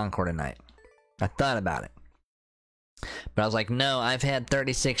R&B Encore tonight. I thought about it. But I was like, no, I've had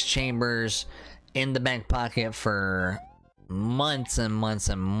 36 chambers in the back pocket for months and months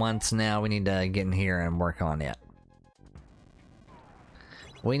and months now. We need to get in here and work on it.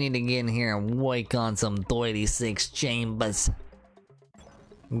 We need to get in here and work on some 36 chambers.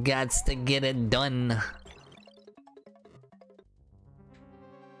 Gots to get it done.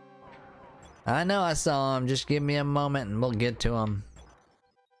 I know I saw him. Just give me a moment and we'll get to him.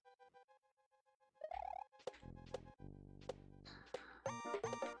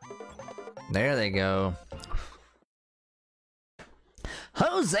 There they go.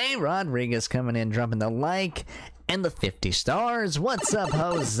 Jose Rodriguez coming in, dropping the like and the 50 stars. What's up,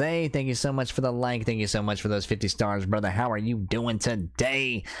 Jose? Thank you so much for the like. Thank you so much for those 50 stars, brother. How are you doing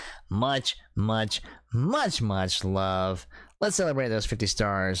today? Much, much, much, much love. Let's celebrate those 50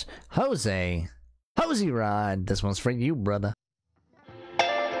 stars. Jose Rod, this one's for you, brother.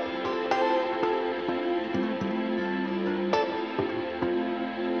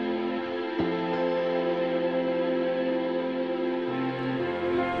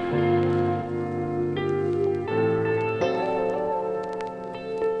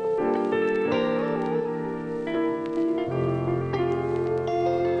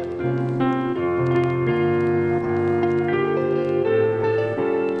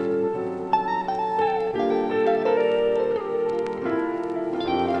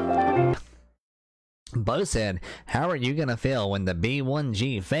 Bo said, how are you gonna feel when the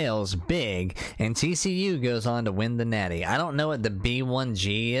B1G fails big and TCU goes on to win the Natty? I don't know what the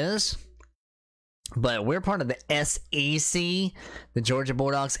B1G is, but we're part of the SEC, the Georgia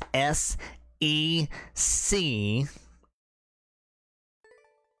Bulldogs SEC,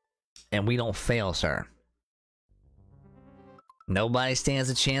 and we don't fail, sir. Nobody stands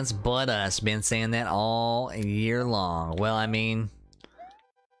a chance but us. Been saying that all year long. Well, I mean,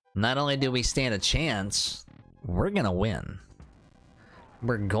 not only do we stand a chance, we're gonna win.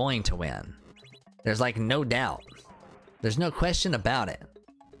 We're going to win. There's like no doubt. There's no question about it.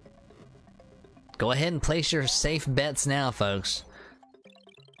 Go ahead and place your safe bets now, folks.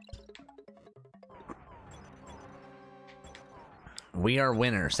 We are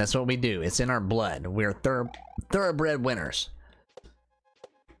winners. That's what we do. It's in our blood. We're thoroughbred winners.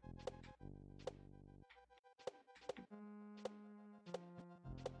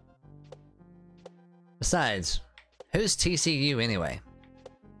 Besides, who's TCU anyway?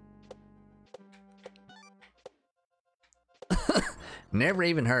 Never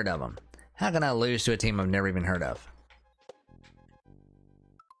even heard of them. How can I lose to a team I've never even heard of?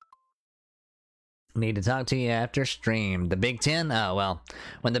 Need to talk to you after stream. The Big Ten? Oh, well,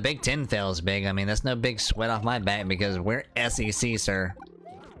 when the Big Ten fails big, I mean, that's no big sweat off my back because we're SEC, sir.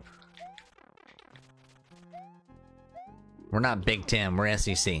 We're not Big Ten, we're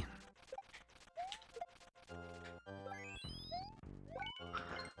SEC.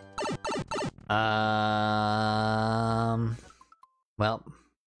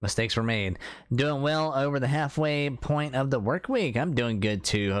 Mistakes were made. Doing well over the halfway point of the work week. I'm doing good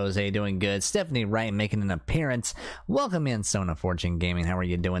too, Jose. Doing good. Stephanie Wright making an appearance. Welcome in, Sona Fortune Gaming. How are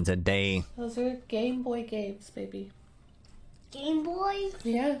you doing today? Those are Game Boy games, baby. Game Boy?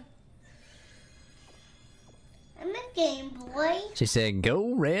 Yeah. I'm a Game Boy. She said,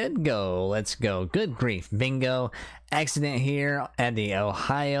 go red, go. Let's go. Good grief. Bingo. Accident here at the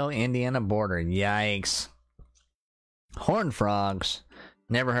Ohio-Indiana border. Yikes. Horned frogs.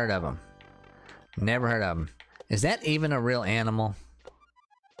 Never heard of them. Never heard of them. Is that even a real animal?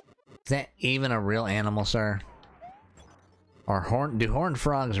 Is that even a real animal, sir? Or do horned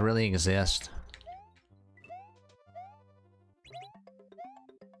frogs really exist?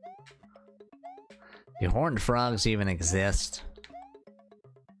 Do horned frogs even exist?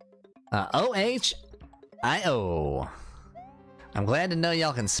 O-H-I-O. I'm glad to know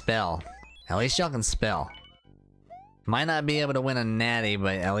y'all can spell. At least y'all can spell. Might not be able to win a natty,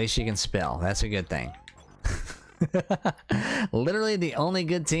 but at least you can spell. That's a good thing. Literally the only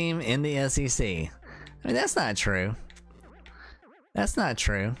good team in the SEC. I mean, that's not true. That's not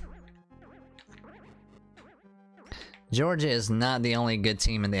true. Georgia is not the only good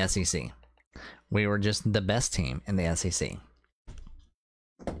team in the SEC. We were just the best team in the SEC.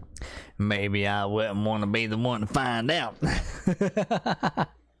 Maybe I wouldn't want to be the one to find out.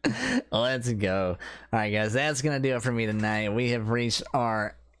 Let's go. Alright guys, that's gonna do it for me tonight. We have reached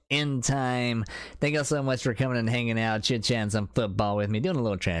our end time. Thank you so much for coming and hanging out, chit-chatting some football with me, doing a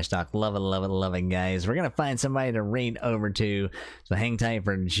little trash talk. Love it, love it, love it, guys. We're gonna find somebody to raid over to, so hang tight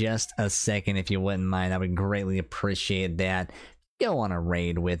for just a second if you wouldn't mind. I would greatly appreciate that. Go on a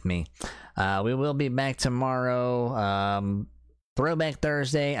raid with me. We will be back tomorrow. Throwback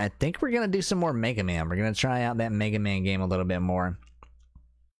Thursday. I think we're gonna do some more Mega Man. We're gonna try out that Mega Man game a little bit more.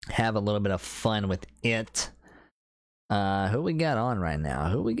 Have a little bit of fun with it. Who we got on right now?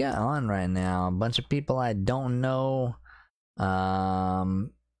 Who we got on right now? A bunch of people I don't know.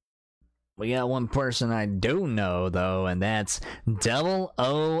 We got one person I do know though, and that's Double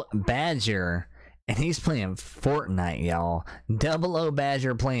O Badger. And he's playing Fortnite, y'all. Double O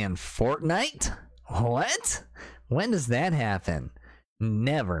Badger playing Fortnite? What? When does that happen?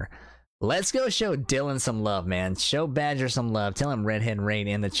 Never. Let's go show Dylan some love, man. Show Badger some love. Tell him Redhead Raid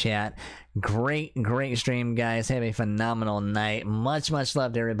in the chat. Great stream, guys. Have a phenomenal night. Much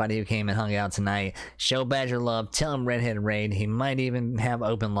love to everybody who came and hung out tonight. Show Badger love. Tell him Redhead Raid. He might even have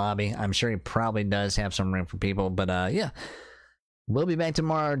open lobby. I'm sure he probably does have some room for people. But yeah. We'll be back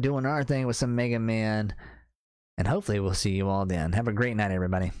tomorrow doing our thing with some Mega Man. And hopefully we'll see you all then. Have a great night,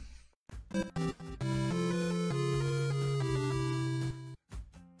 everybody.